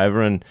we go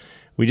over, and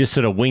we just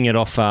sort of wing it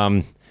off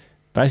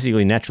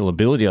basically natural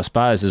ability, I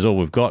suppose, is all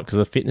we've got because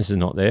the fitness is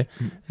not there.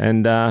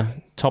 And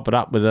top it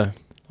up with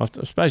I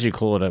suppose you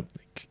call it a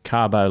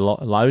carbo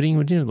loading,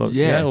 would you? All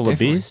the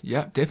beers.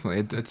 Yeah,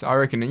 definitely. It's I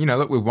reckon,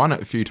 look, we've won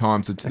it a few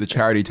times to the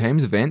charity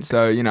teams event,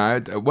 so,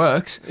 it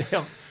works.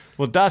 Yeah.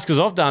 Well, it does, because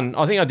I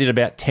think I did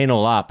about 10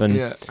 all up,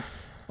 and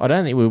I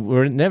don't think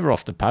we're never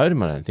off the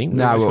podium, I don't think.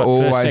 No, we're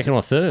always first, second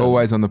or third.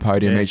 Always on the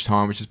podium each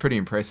time, which is pretty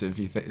impressive.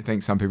 You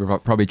think some people are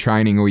probably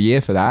training all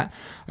year for that.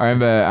 I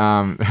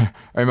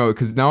remember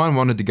because no one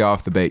wanted to go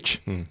off the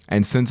beach.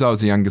 And since I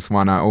was the youngest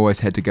one, I always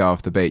had to go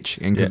off the beach.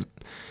 And because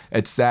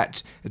It's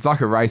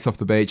like a race off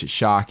the beach. It's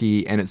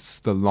sharky, and it's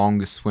the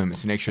longest swim.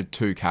 It's an extra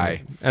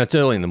 2K. And it's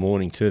early in the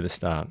morning too to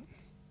start.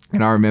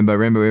 And I remember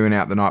we went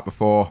out the night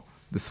before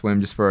the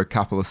swim just for a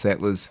couple of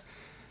settlers,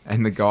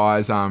 and the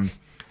guys,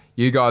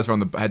 you guys were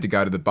had to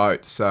go to the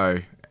boat, so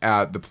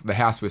the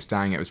house we were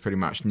staying at was pretty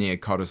much near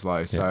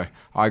Cottesloe, so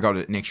I got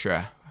an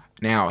extra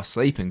an hour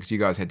sleeping because you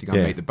guys had to go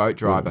and meet the boat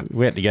driver.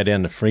 We had to go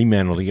down to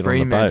Fremantle to get on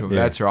the boat.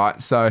 That's right.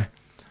 So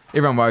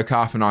everyone woke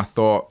up and I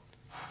thought,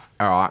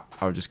 all right,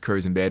 I'll just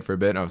cruise in bed for a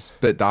bit. And I was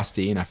a bit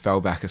dusty and I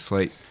fell back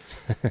asleep.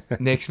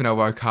 Next minute I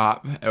woke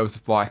up, it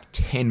was like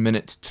 10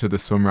 minutes to the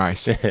swim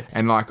race.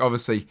 And like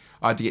obviously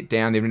I had to get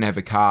down there, didn't have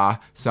a car,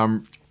 so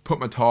I'm put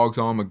my togs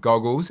on, my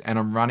goggles, and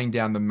I'm running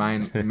down the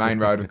main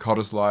road of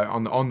Cottesloe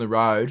on the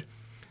road,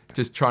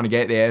 just trying to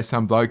get there.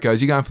 Some bloke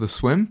goes, "You going for the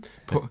swim?"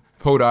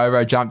 Pulled over,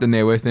 I jumped in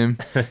there with him,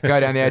 go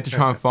down there to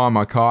try and find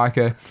my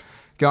kayaker,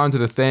 go into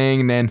the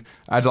thing, and then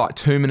I had like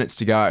 2 minutes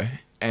to go.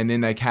 And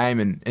then they came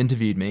and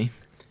interviewed me,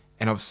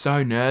 and I was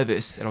so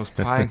nervous that I was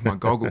playing with my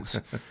goggles,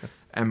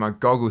 and my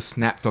goggles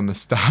snapped on the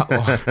start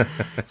line.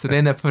 So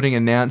then they're putting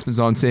announcements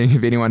on, seeing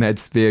if anyone had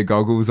spare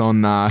goggles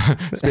on, and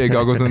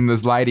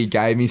this lady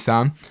gave me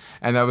some,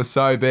 and they were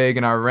so big.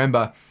 And I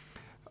remember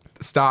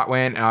the start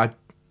went, and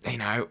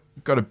I,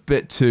 got a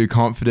bit too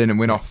confident and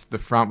went off the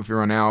front with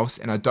everyone else,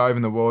 and I dove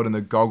in the water and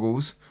the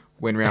goggles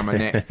went around my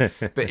neck.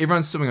 But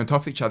everyone's swimming on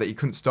top of each other, you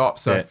couldn't stop,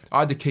 so I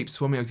had to keep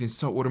swimming. I was getting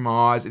salt water in my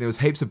eyes, and there was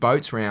heaps of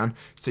boats around,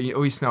 so you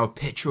always smell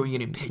petrol, you're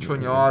getting petrol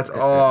in your eyes.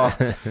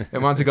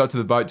 And once I got to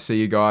the boat to see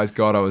you guys,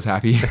 God, I was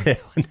happy.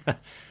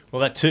 Well,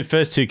 that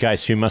first 2K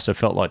swim must have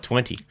felt like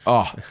 20.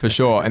 Oh, for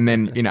sure. And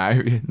then,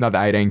 another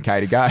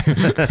 18K to go.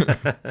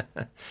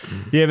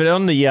 Yeah, but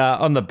on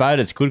the boat,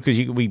 it's good because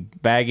we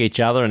bag each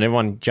other and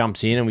everyone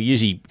jumps in, and we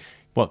usually,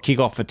 kick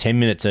off for 10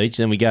 minutes each,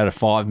 then we go to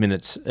 5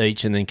 minutes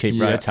each and then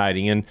keep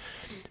rotating.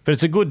 But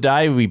it's a good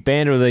day. We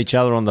banter with each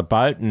other on the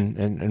boat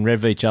and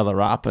rev each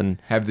other up.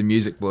 And have the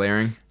music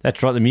blaring.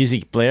 That's right, the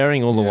music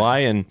blaring all the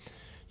way. And,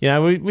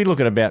 we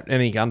look at about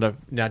anything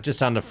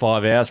just under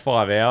 5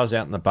 hours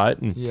out in the boat.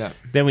 And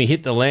then we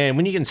hit the land.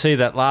 When you can see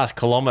that last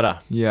kilometre,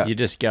 you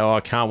just go, I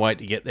can't wait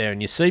to get there.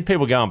 And you see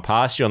people going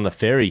past you on the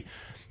ferry,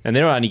 and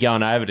they're only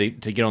going over to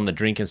get on the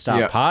drink and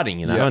start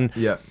partying,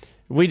 And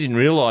we didn't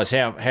realise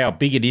how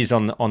big it is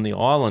on the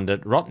island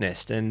at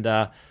Rottnest. And,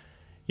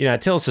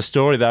 tell us a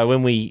story, though,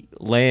 when we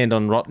land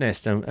on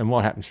Rottnest and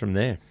what happens from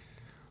there.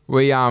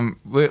 We land,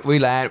 we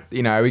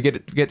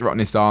get to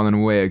Rottnest Island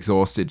and we're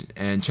exhausted,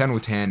 and Channel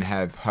 10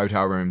 have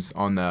hotel rooms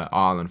on the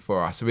island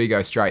for us. So we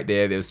go straight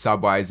there. There's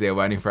subways there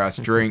waiting for us,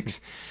 drinks,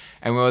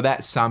 and we were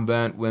that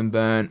sunburnt,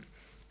 windburnt,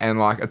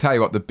 and I tell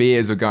you what, the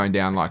beers were going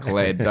down like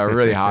lead. They were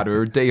really hard. We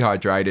were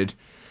dehydrated,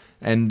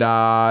 and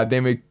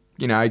then we,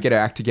 get our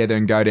act together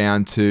and go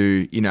down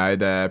to,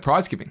 the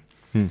prize giving.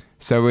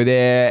 So we're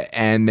there,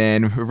 and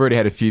then we've already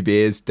had a few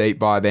beers deep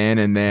by then,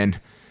 and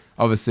then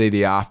obviously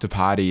the after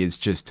party is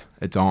just,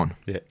 it's on.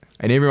 Yeah.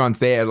 And everyone's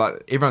there,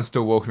 everyone's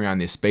still walking around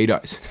their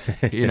Speedos,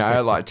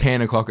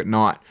 10 o'clock at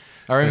night.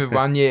 I remember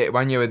one year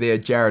we're there,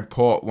 Jared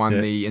Port won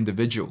the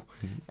individual,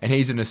 and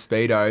he's in his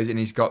Speedos and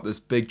he's got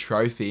this big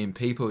trophy, and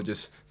people are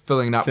just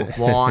filling it up with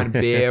wine,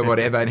 beer,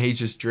 whatever, and he's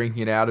just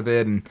drinking it out of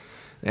it.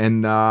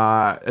 And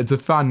it's a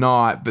fun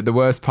night, but the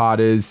worst part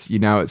is,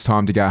 it's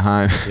time to go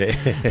home.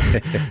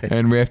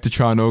 And we have to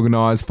try and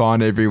organise,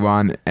 find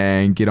everyone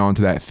and get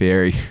onto that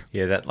ferry.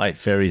 Yeah, that late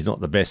ferry's not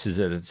the best, is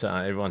it? It's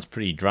everyone's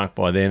pretty drunk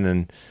by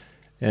then,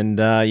 and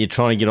you're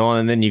trying to get on,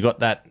 and then you got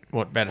that,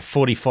 about a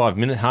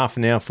 45-minute, half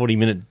an hour,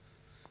 40-minute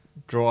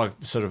drive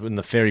sort of in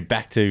the ferry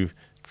back to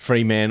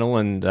Fremantle,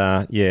 and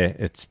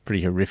it's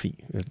pretty horrific.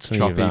 It's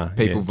choppy,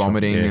 people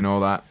vomiting and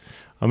all that.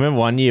 I remember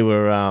one year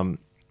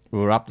we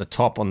were up the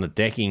top on the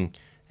decking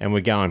and we're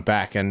going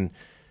back, and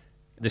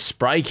the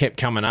spray kept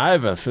coming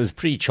over. It was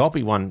pretty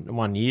choppy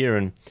one year.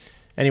 And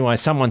anyway,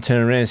 someone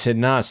turned around and said,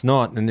 "No, it's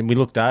not." And then we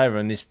looked over,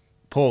 and this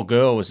poor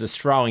girl was just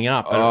throwing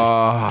up, and it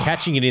was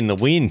catching it in the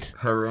wind.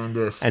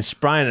 Horrendous. And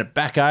spraying it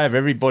back over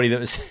everybody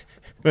that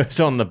was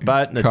on the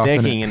boat and the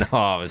decking. And it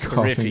was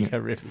horrific.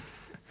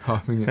 I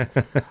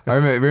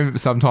remember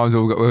sometimes we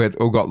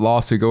all got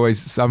lost.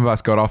 Some of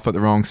us got off at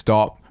the wrong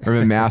stop. I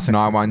remember Mouse and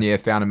I one year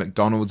found a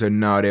McDonald's. We had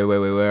no idea where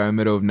we were, in the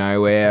middle of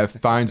nowhere.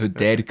 Phones were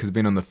dead because we've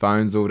been on the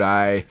phones all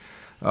day.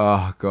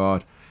 Oh,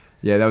 God.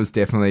 Yeah, that was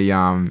definitely,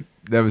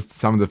 that was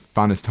some of the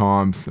funnest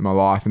times in my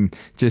life. And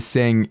just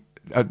seeing,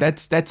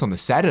 that's on the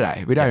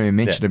Saturday. We don't even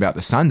mention about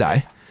the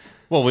Sunday.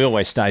 Well, we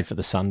always stayed for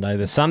the Sunday.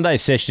 The Sunday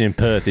session in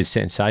Perth is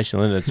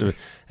sensational, and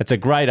it's a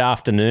great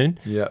afternoon.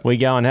 Yep. We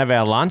go and have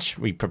our lunch.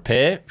 We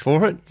prepare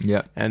for it.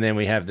 Yep. And then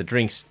we have the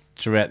drinks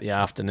throughout the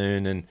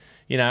afternoon. And,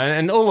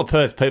 and all the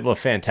Perth people are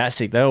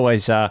fantastic. They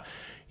always are,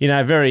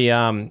 very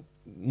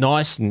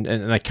nice, and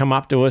they come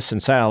up to us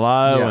and say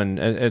hello. Yep. And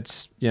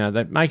it's,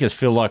 they make us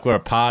feel like we're a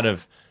part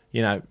of,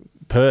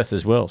 Perth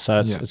as well.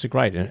 So it's a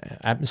great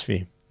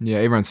atmosphere. Yeah,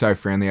 everyone's so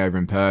friendly over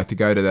in Perth. You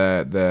go to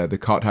the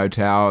Cot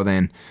Hotel,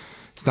 then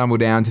stumble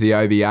down to the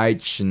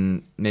OBH,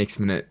 and next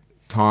minute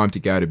time to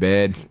go to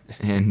bed,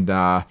 and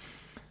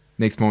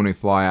Next morning,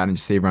 fly out and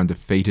just see everyone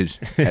defeated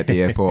at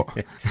the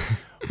airport.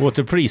 Well, it's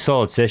a pretty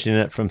solid session,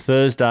 isn't it? From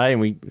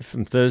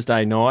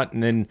Thursday night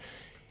and then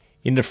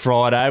into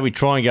Friday. We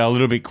try and go a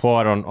little bit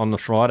quiet on the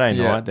Friday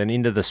night, then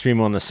into the swim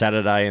on the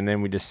Saturday, and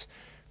then we just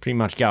pretty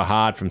much go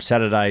hard from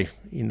Saturday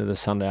into the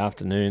Sunday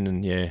afternoon.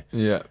 And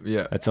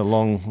it's a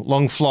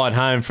long flight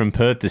home from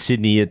Perth to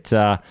Sydney at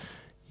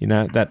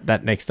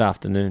that next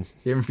afternoon.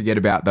 You even forget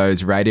about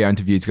those radio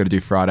interviews got to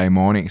do Friday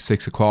morning,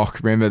 6 o'clock.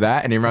 Remember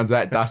that? And everyone's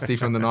that dusty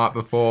from the night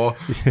before.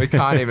 We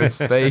can't even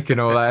speak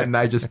and all that, and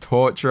they just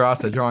torture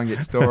us. They try and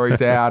get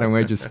stories out, and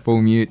we're just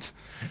full mute.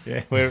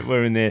 Yeah,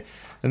 we're in there.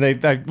 And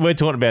we're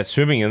talking about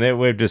swimming, and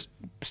we're just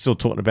still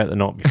talking about the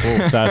night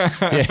before.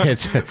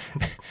 So,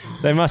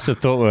 they must have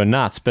thought we were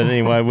nuts. But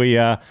anyway,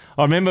 I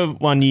remember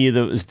one year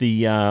that was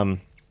the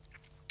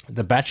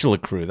Bachelor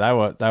crew. They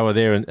were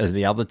there as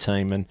the other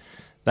team, and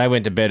they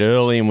went to bed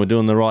early and were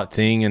doing the right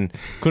thing, and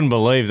couldn't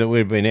believe that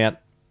we'd been out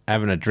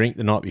having a drink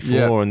the night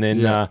before. And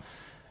then,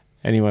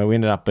 anyway, we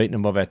ended up beating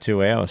them by about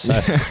 2 hours. So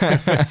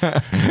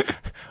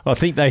I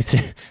think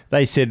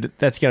they said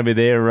that's going to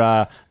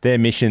be their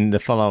mission the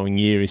following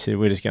year. He said,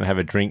 we're just going to have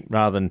a drink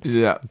rather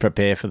than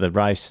prepare for the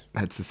race.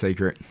 That's the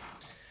secret.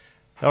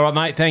 All right,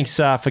 mate. Thanks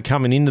for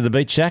coming into the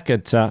Beach Shack.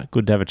 It's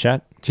good to have a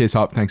chat. Cheers,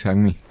 Hop. Thanks for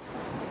having me.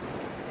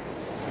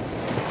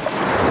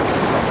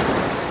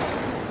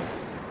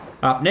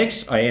 Up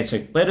next, I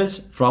answer letters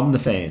from the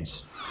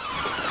fans.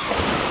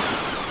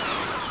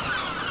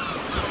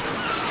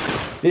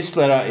 This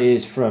letter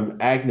is from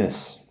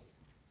Agnes.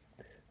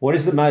 What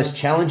is the most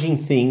challenging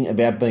thing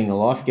about being a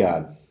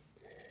lifeguard?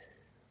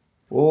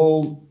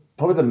 Well,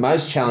 probably the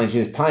most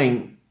challenging is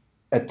paying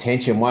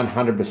attention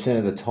 100%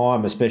 of the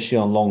time, especially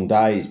on long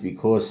days,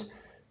 because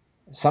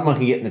someone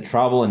can get into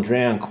trouble and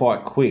drown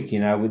quite quick,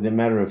 within a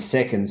matter of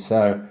seconds.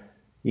 So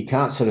you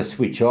can't sort of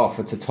switch off.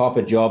 It's a type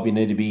of job you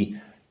need to be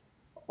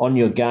on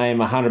your game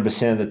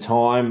 100% of the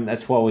time.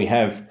 That's why we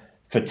have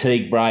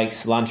fatigue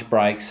breaks, lunch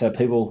breaks, so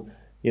people,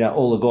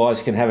 all the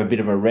guys can have a bit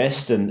of a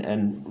rest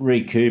and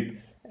recoup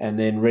and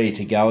then ready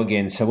to go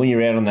again. So when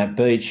you're out on that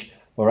beach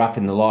or up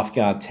in the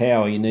lifeguard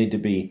tower, you need to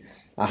be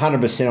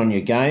 100% on your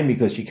game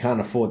because you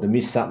can't afford to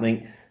miss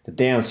something. The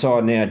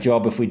downside in our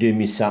job, if we do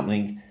miss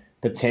something,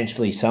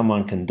 potentially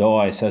someone can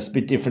die. So it's a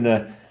bit different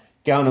to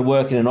going to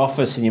work in an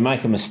office and you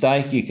make a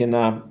mistake. You can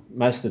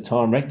most of the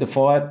time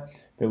rectify it.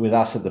 But with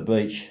us at the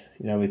beach,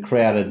 with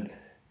crowded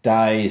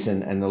days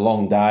and the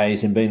long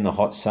days and being in the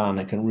hot sun,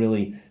 it can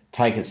really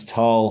take its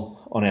toll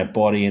on our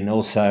body and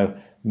also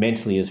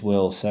mentally as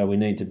well. So we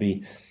need to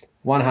be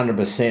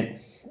 100%.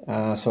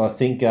 So I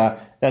think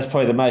that's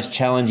probably the most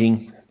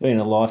challenging, being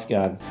a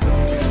lifeguard.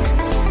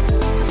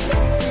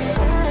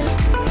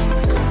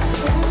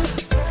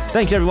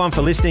 Thanks everyone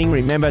for listening.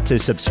 Remember to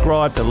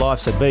subscribe to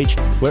Life's a Beach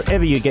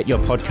wherever you get your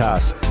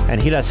podcasts,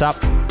 and hit us up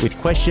with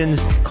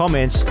questions,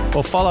 comments,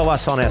 or follow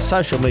us on our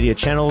social media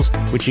channels,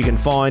 which you can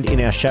find in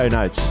our show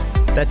notes.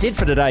 That's it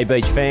for today,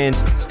 beach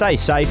fans. Stay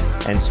safe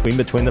and swim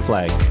between the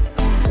flags.